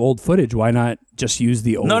they have old footage, why not just use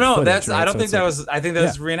the old? footage, that's. Right? I don't think that was. I think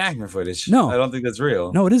that's reenactment footage. No, I don't think that's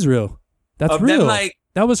real. No, it is real. That's of real. Them, like,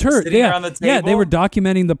 that was her. On the table? They were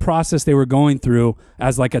documenting the process they were going through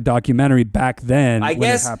as like a documentary back then. I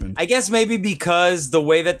guess maybe because the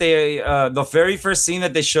way that they, the very first scene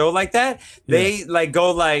that they show like that, they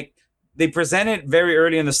they present it very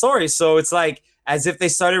early in the story, so it's like as if they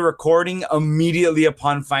started recording immediately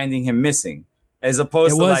upon finding him missing. As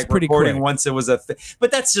opposed to like recording quick. Once it was a thing. But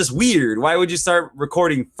that's just weird. Why would you start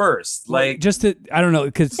recording first? Like just to, I don't know,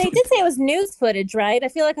 because they did say it was news footage, right? I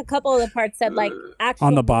feel like a couple of the parts said like actual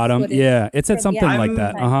on the bottom. It said something like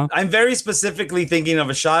that. I'm very specifically thinking of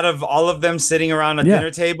a shot of all of them sitting around a dinner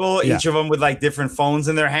table, each of them with like different phones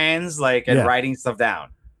in their hands, like and writing stuff down.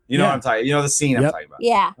 You know what I'm talking. You know the scene I'm talking about.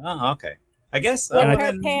 Yeah. Oh, okay. I guess with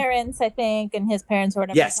her parents, I think, and his parents or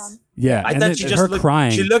whatever. Yes. Yeah. I thought she just looked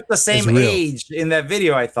crying. She looked the same age in that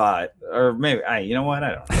video, I thought. Or maybe you know what?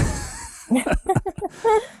 I don't know.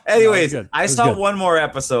 Anyways, I saw one more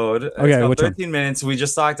episode. Okay, it's which 13 minutes. We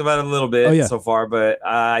just talked about it a little bit so far, but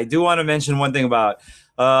I do want to mention one thing about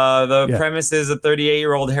the premise is a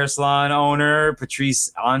 38-year-old hair salon owner,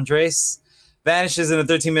 Patrice Andres, vanishes in a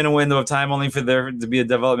 13-minute window of time only for there to be a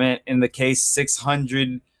development in the case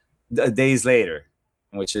 600 days later,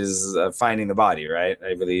 which is finding the body, right?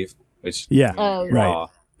 I believe. Which right.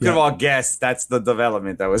 Could have all guessed that's the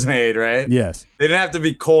development that was made, right? Yes. They didn't have to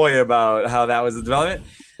be coy about how that was the development.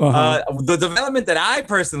 The development that I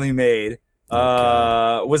personally made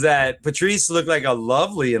was that Patrice looked like a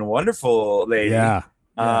lovely and wonderful lady. Yeah.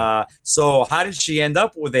 So how did she end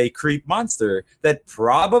up with a creep monster that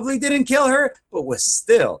probably didn't kill her, but was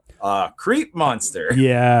still a creep monster?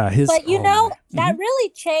 Yeah. But that really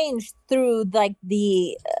changed through like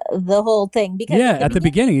the whole thing because at the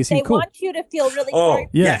beginning he seemed cool. They want you to feel really sorry.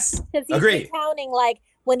 Yes. Because he's recounting like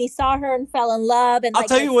when he saw her and fell in love. And I'll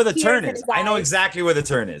tell you where the turn is. I know exactly where the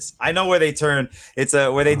turn is. I know where they turn. It's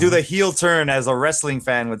where they do the heel turn, as a wrestling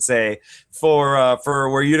fan would say, for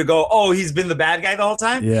where you to go, oh, he's been the bad guy the whole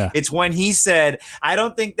time. Yeah. It's when he said, I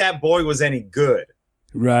don't think that boy was any good.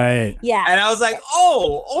 Right. Yeah. And I was like,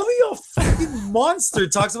 oh, only a fucking monster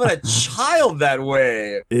talks about a child that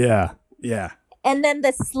way. Yeah. Yeah. And then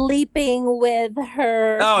the sleeping with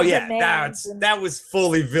her. Oh yeah, that was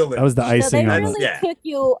fully villain. That was the icing. So they really took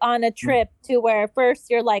you on a trip to where first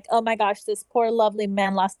you're like, oh my gosh, this poor lovely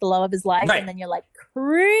man lost the love of his life, and then you're like,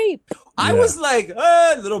 creep. I was like,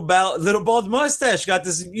 little bald mustache, got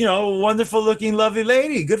this, wonderful looking lovely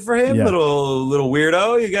lady. Good for him, little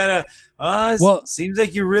weirdo. You gotta. Seems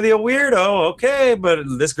like you're really a weirdo. Okay, but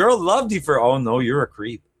this girl loved you for. Oh no, you're a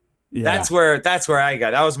creep. Yeah. That's where I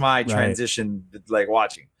got. That was my transition, like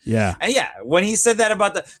watching. Yeah. And yeah, when he said that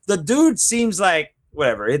about the dude seems like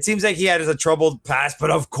whatever. It seems like he had a troubled past, but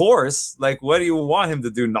of course, like, what do you want him to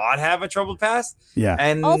do? Not have a troubled past? Yeah.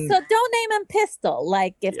 And Also, don't name him Pistol.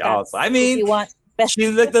 Like, if that's I mean, if you want. she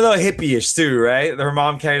looked a little hippie-ish too, right? Her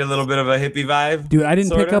mom carried a little bit of a hippie vibe. Dude, I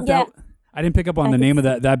didn't pick sorta. up that. I didn't pick up on the name of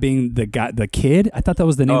that being the kid. I thought that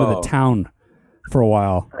was the name of the town for a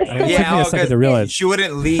while. It took me a second to realize. She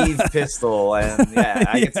wouldn't leave Pistol, and yeah,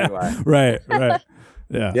 I can see why. Right.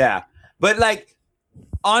 Yeah. Yeah. But like,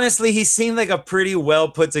 honestly, he seemed like a pretty well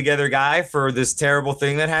put together guy for this terrible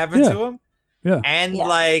thing that happened to him. Yeah. And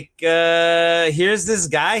like, here's this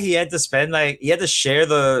guy he had to share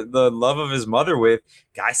the love of his mother with.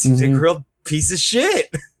 Guy seems like a real piece of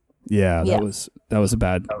shit. Yeah, that was a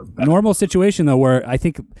bad normal situation though, where I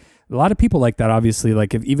think a lot of people like that, obviously,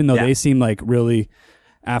 like even though they seem like really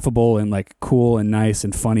affable and like cool and nice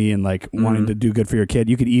and funny and like wanting to do good for your kid,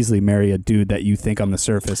 you could easily marry a dude that you think on the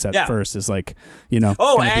surface at first is like, and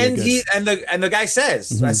the guy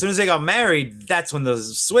says as soon as they got married, that's when the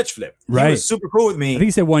switch flipped. Right. He was super cool with me. I think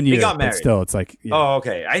he said 1 year. They got married. But still, it's like oh,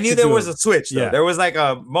 okay. I knew there was a switch though. Yeah. There was like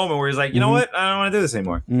a moment where he's like, you know what? I don't want to do this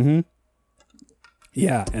anymore.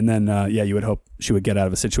 Yeah, and then you would hope she would get out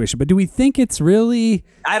of a situation. But do we think it's really?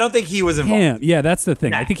 I don't think he was involved. Him? Yeah, that's the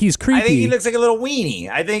thing. I think he's creepy. I think he looks like a little weenie.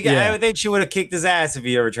 I think she would have kicked his ass if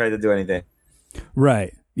he ever tried to do anything.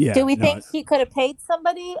 Right. Yeah. Do we think he could have paid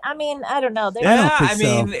somebody? I mean, I don't know. I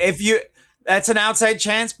mean, that's an outside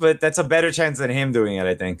chance, but that's a better chance than him doing it,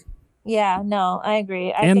 I think. Yeah, no, I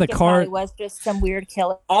agree. I And think the car was just some weird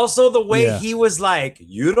killer. Also, the way he was like,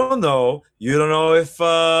 you don't know if there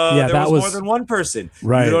was more than one person.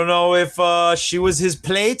 Right. You don't know if she was his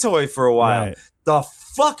play toy for a while. Right. The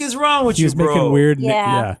fuck is wrong with he was you, bro? making weird.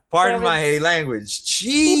 Pardon my language.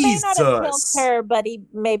 Jesus. He may not have killed her, but he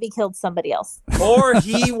maybe killed somebody else. Or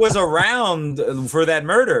he was around for that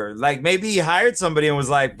murder. Like maybe he hired somebody and was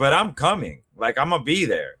like, but I'm coming. Like I'm gonna be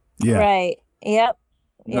there. Yeah. Right. Yep.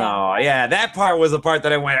 No, that part was the part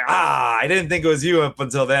that I went, I didn't think it was you up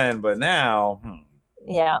until then, but now.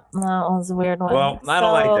 Yeah, that was a weird one. Well, I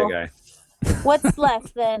don't like that guy. What's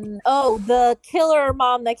left then? Oh, the killer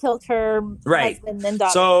mom that killed her husband and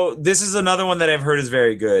daughter. So this is another one that I've heard is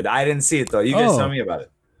very good. I didn't see it though. You guys tell me about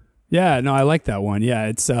it. Yeah, no, I like that one. Yeah,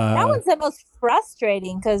 it's that one's the most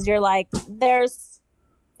frustrating because you're like, there's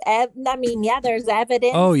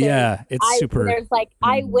evidence. Oh yeah, it's super. There's like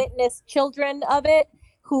eyewitness children of it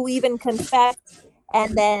who even confessed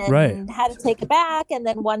and then had to take it back. And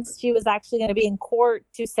then once she was actually going to be in court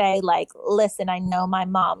to say like, listen, I know my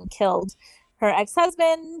mom killed her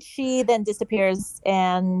ex-husband. She then disappears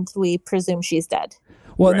and we presume she's dead.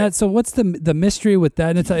 Well, so what's the mystery with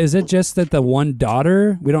that? Is it just that the one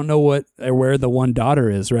daughter? We don't know where the one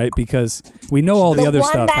daughter is, right? Because we know all the other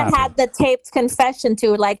stuff. The one that had the taped confession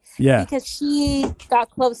to, like, yeah, because she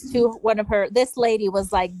got close to one of her. This lady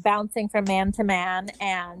was like bouncing from man to man,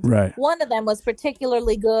 and one of them was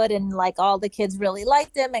particularly good, and like all the kids really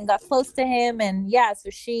liked him and got close to him, and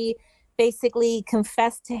so she basically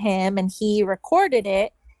confessed to him, and he recorded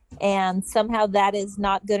it. And somehow that is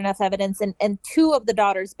not good enough evidence. And two of the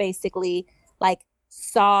daughters basically like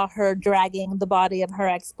saw her dragging the body of her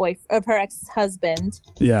ex-husband.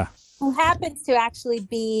 Yeah. Who happens to actually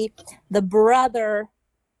be the brother.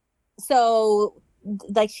 So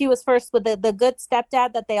like she was first with the good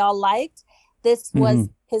stepdad that they all liked. This was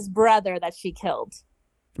his brother that she killed.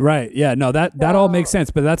 Right. Yeah. No, that all makes sense,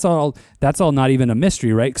 but that's all not even a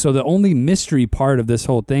mystery, right? So the only mystery part of this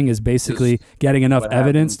whole thing is basically getting enough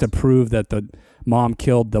evidence to prove that the mom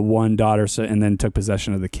killed the one daughter and then took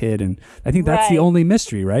possession of the kid. And I think that's the only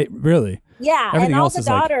mystery, right? Really. Yeah. Everything and all else the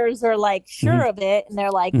daughters are like sure of it. And they're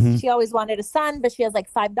like, she always wanted a son, but she has like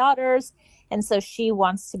 5 daughters. And so she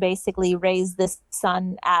wants to basically raise this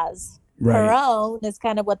son as her own is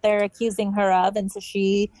kind of what they're accusing her of. And so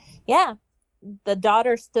the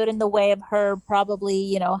daughter stood in the way of her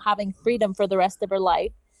probably, having freedom for the rest of her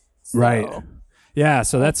life. So, right. Yeah.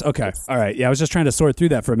 So that's okay. All right. Yeah. I was just trying to sort through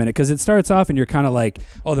that for a minute because it starts off and you're kind of like,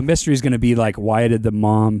 oh, the mystery is going to be like, why did the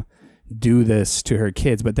mom do this to her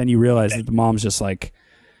kids? But then you realize that the mom's just like,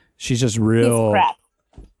 she's just real. Crap.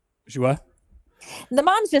 She what? The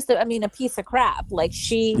mom's just, a piece of crap. Like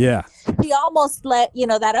she almost let,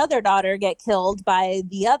 that other daughter get killed by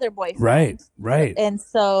the other boyfriend. Right. And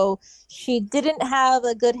so she didn't have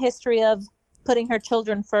a good history of putting her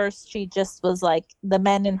children first. She just was like, the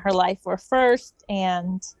men in her life were first.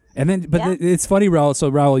 And then, it's funny, Raul.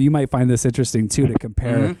 So Raul, you might find this interesting too, to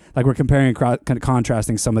compare, like we're comparing, kind of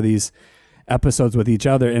contrasting some of these episodes with each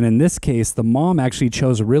other. And in this case, the mom actually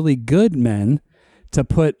chose really good men to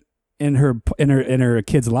put in her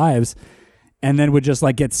kids' lives, and then would just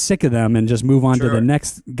like get sick of them and just move on to the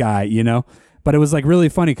next guy, you know. But it was like really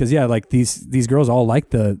funny because like these girls all like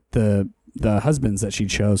the husbands that she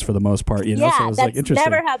chose for the most part, you know. Yeah, so it was that's like interesting.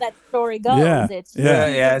 never how that story goes. Yeah. It's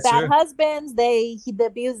it's bad true. husbands. They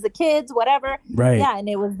abuse the kids, whatever. Right. Yeah, and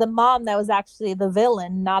it was the mom that was actually the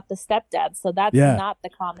villain, not the stepdad. So that's not the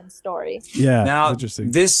common story. Yeah. Now,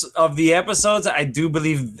 interesting. this of the episodes, I do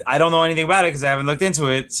believe I don't know anything about it because I haven't looked into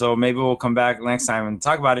it. So maybe we'll come back next time and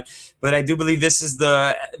talk about it. But I do believe this is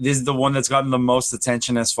the one that's gotten the most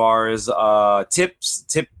attention as far as tip.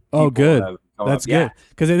 Oh, good. That's Yeah. good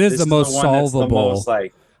because it is This the most one that's solvable. the most,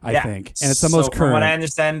 like, I think, and it's the most so current. From what I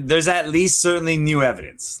understand, there's at least certainly new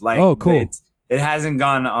evidence. Like, oh, cool. It hasn't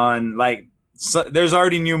gone on like. So there's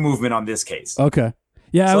already new movement on this case. Okay.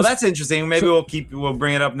 Yeah. So that's interesting. Maybe we'll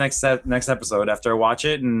bring it up next episode after I watch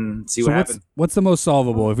it and see what happens. What's the most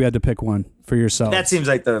solvable if we had to pick one for yourself? That seems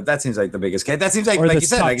like the biggest case. That seems like Or you the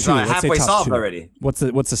said, top like it's two. not Let's say halfway top solved two. already. What's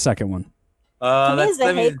the second one? To me, it's the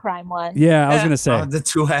let me- hate crime one. Yeah, I was gonna say the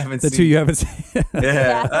two I haven't the seen. two you haven't seen.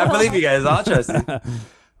 Yeah, I believe you guys. I'll trust you.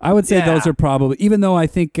 I would say Yeah. those are probably, even though I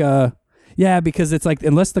think, because it's like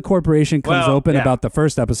unless the corporation comes Well, open yeah. about the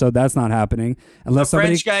first episode, that's not happening. Unless The somebody,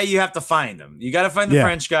 French guy, you have to find him. You got to find the Yeah.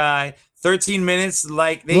 French guy. 13 minutes,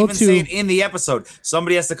 like they Well, even say it in the episode.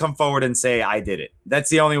 Somebody has to come forward and say, "I did it."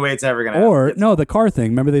 That's the only way it's ever gonna or happen. no, the car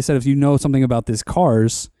thing. Remember they said if you know something about these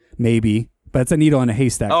cars, maybe, but it's a needle in a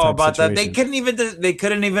haystack. Oh, type about that. They situation.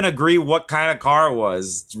 couldn't even agree what kind of car it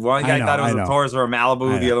was. One guy thought it was a Taurus or a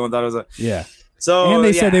Malibu. The other one thought it was a. Yeah. So And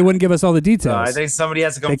they said they wouldn't give us all the details. I think somebody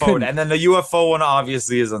has to come They forward, couldn't. and then the UFO one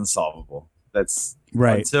obviously is unsolvable. That's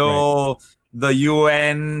Right, until the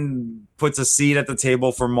UN puts a seat at the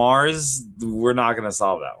table for Mars. We're not going to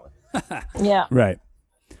solve that one. Yeah. Right.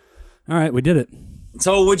 All right, we did it.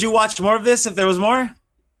 So, would you watch more of this if there was more?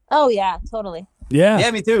 Oh yeah, totally. Yeah.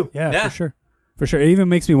 Yeah, me too. Yeah, for sure. For sure. It even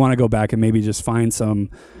makes me want to go back and maybe just find some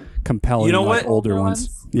compelling You know like, what? older Older ones.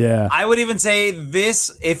 ones. Yeah. I would even say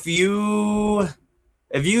this: if you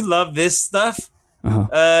love this stuff,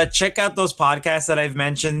 check out those podcasts that I've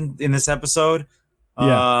mentioned in this episode.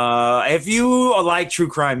 If you like true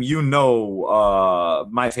crime, you know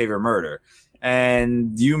My Favorite Murder,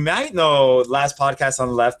 and you might know Last Podcast on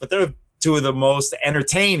the Left, but they're two of the most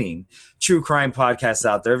entertaining true crime podcasts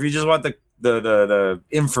out there. If you just want the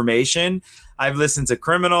information, I've listened to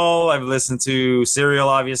Criminal, I've listened to Serial,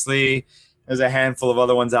 obviously. There's a handful of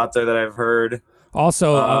other ones out there that I've heard.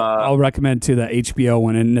 Also, I'll recommend to the HBO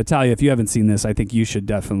one. And Natalia, if you haven't seen this, I think you should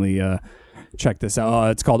definitely check this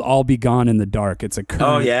out. It's called I'll Be Gone in the Dark. It's a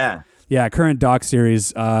current, current doc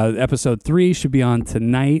series. Episode 3 should be on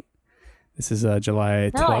tonight. This is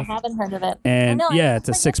July 12th. No, I haven't heard of it. And I know, yeah, I it's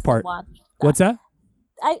a forget to 6-part. watch stuff. What's that?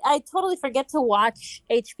 I totally forget to watch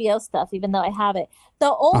HBO stuff, even though I have it.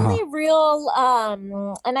 The only real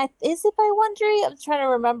is it by Wondery? I'm trying to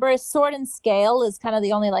remember. Sword and Scale is kind of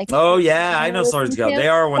the only like. Oh yeah, I know Sword and Scale. They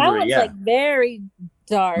are That Wondery. one's Yeah. like very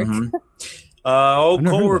dark. Mhm. never heard of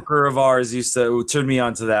Coworker of ours used to turn me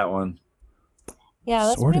on to that one. Yeah,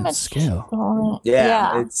 that's Sword pretty and much Scale. the only-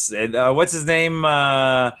 Yeah, it's what's his name?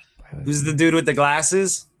 Who's the dude with the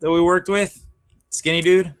glasses that we worked with? Skinny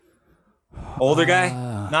dude, older guy,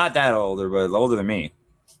 not that older, but older than me.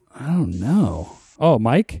 I don't know. Oh,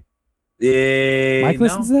 Mike? Yeah, Mike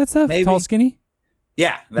listens to that stuff? maybe. Tall, skinny?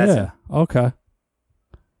 Yeah, that's yeah. Okay.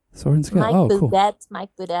 Sword and Scale. Mike Oh, cool. Mike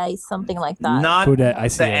Boudet, something like that. not Boudet, I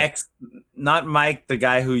see the that. not Mike, the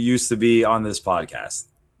guy who used to be on this podcast.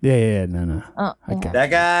 Yeah. No. Oh, Okay. That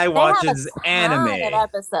guy They watches have a ton of anime.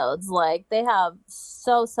 episodes. Like they have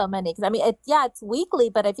so many. Because I mean, it's weekly,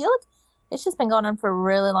 but I feel like it's just been going on for a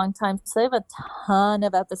really long time. So they have a ton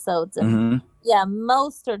of episodes, and Mhm. yeah,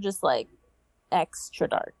 most are just like extra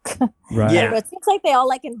dark. Right. Yeah. It seems like they all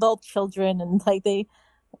like involve children, and like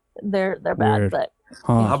they're bad. Weird. But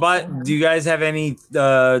Huh. How about, do you guys have any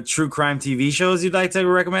true crime TV shows you'd like to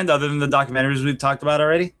recommend other than the documentaries we've talked about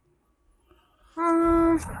already?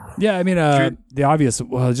 Yeah, I mean, the obvious,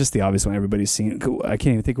 just the obvious one everybody's seen. I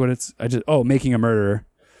can't even think what it's. Making a Murderer.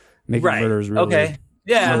 Making a Murderer is really okay.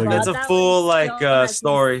 Yeah, really that's good. a full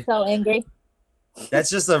story. So angry. That's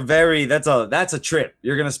just that's a trip.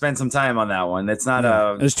 You're gonna spend some time on that one. It's not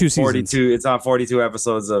There's 2 seasons. 42. It's not 42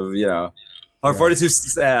 episodes of or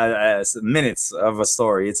 42 minutes of a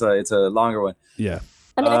story. It's a longer one. Yeah.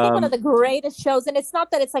 I mean, I think one of the greatest shows, and it's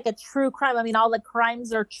not that it's like a true crime. I mean, all the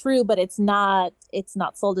crimes are true, but it's not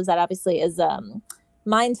sold as that. Obviously, is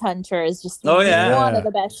Mindhunter is just one of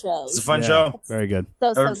the best shows. It's a fun show. Very good. So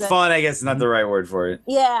Or good. fun, I guess, is not the right word for it.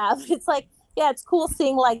 Yeah, but it's like yeah, it's cool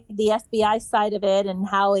seeing like the FBI side of it and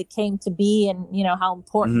how it came to be, and you know how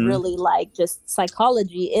important really like just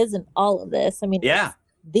psychology is in all of this. I mean, Yeah. it's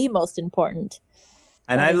the most important.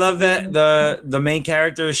 And I love that the main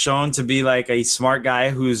character is shown to be like a smart guy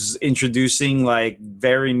who's introducing like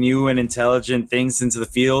very new and intelligent things into the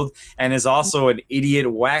field, and is also an idiot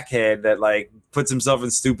whackhead that like puts himself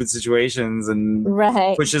in stupid situations and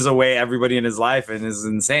Right. pushes away everybody in his life and is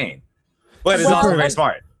insane. But is Well, also very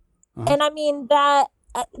smart. And I mean that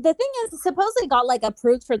the thing is, it supposedly got like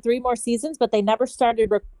approved for 3 more seasons, but they never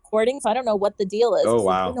started recording. So I don't know what the deal is. Oh,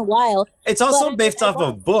 wow. It's been a while. It's also But I mean, based off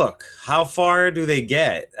a book. How far do they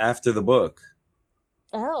get after the book?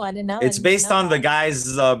 Oh, I didn't know. It's based on the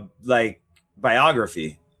guy's like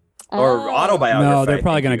biography or autobiography. No, they're I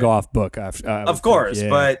probably think going to even. go off book. After, Of course,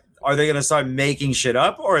 but are they going to start making shit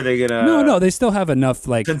up, or are they going to no, they still have enough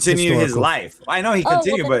like continue his historical- life? I know he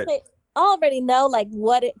continued, but they already know like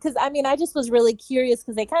what it, because I mean, I just was really curious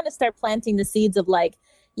because they kind of start planting the seeds of like,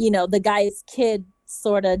 you know, the guy's kid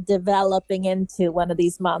sort of developing into one of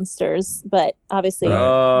these monsters, but obviously,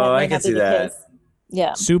 Oh, may I can not be see the that. case.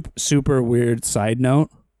 Yeah. Super weird side note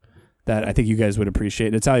that I think you guys would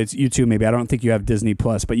appreciate. It's how it's you too. Maybe I don't think you have Disney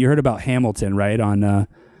Plus, but you heard about Hamilton, right? On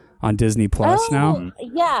Disney Plus now.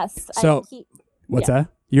 Yes. So what's that?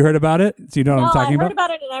 You heard about it? Do you know what I'm talking I heard about? about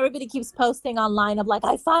it, and everybody keeps posting online of like,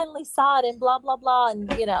 I finally saw it, and blah blah blah, and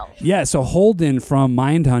you know. Yeah, so Holden from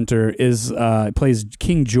Mindhunter is plays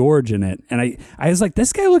King George in it, and I was like,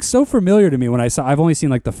 this guy looks so familiar to me when I saw. I've only seen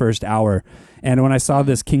like the first hour, and when I saw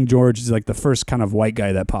this King George is like the first kind of white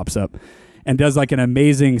guy that pops up, and does like an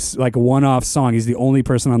amazing like one-off song. He's the only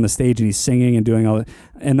person on the stage, and he's singing and doing all that.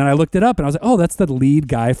 And then I looked it up, and I was like, oh, that's the lead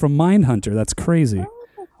guy from Mindhunter. That's crazy.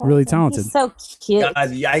 Really talented. He's so cute.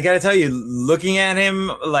 I gotta tell you, looking at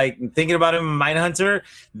him, like thinking about him in Mindhunter,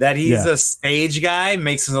 that he's a stage guy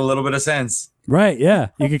makes a little bit of sense. Right? Yeah,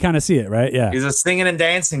 you can kind of see it, right? Yeah. He's a singing and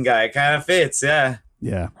dancing guy. It kind of fits. Yeah.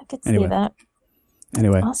 Yeah. I could see that.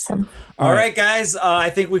 Anyway. Awesome. All right, guys. I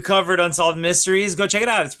think we covered Unsolved Mysteries. Go check it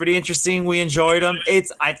out. It's pretty interesting. We enjoyed them.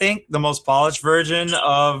 It's, I think, the most polished version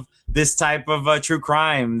of this type of true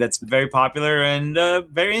crime that's very popular and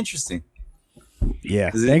very interesting. Yeah.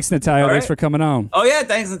 Thanks, Natalia. Thanks for coming on. Oh, yeah.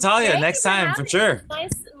 Thanks, Natalia. Thank Next you for time, having for me. sure. It's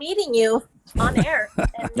nice meeting you on air.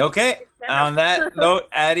 Okay. On that note,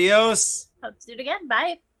 adios. Hope to do it again.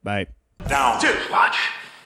 Bye. Bye. Now, watch.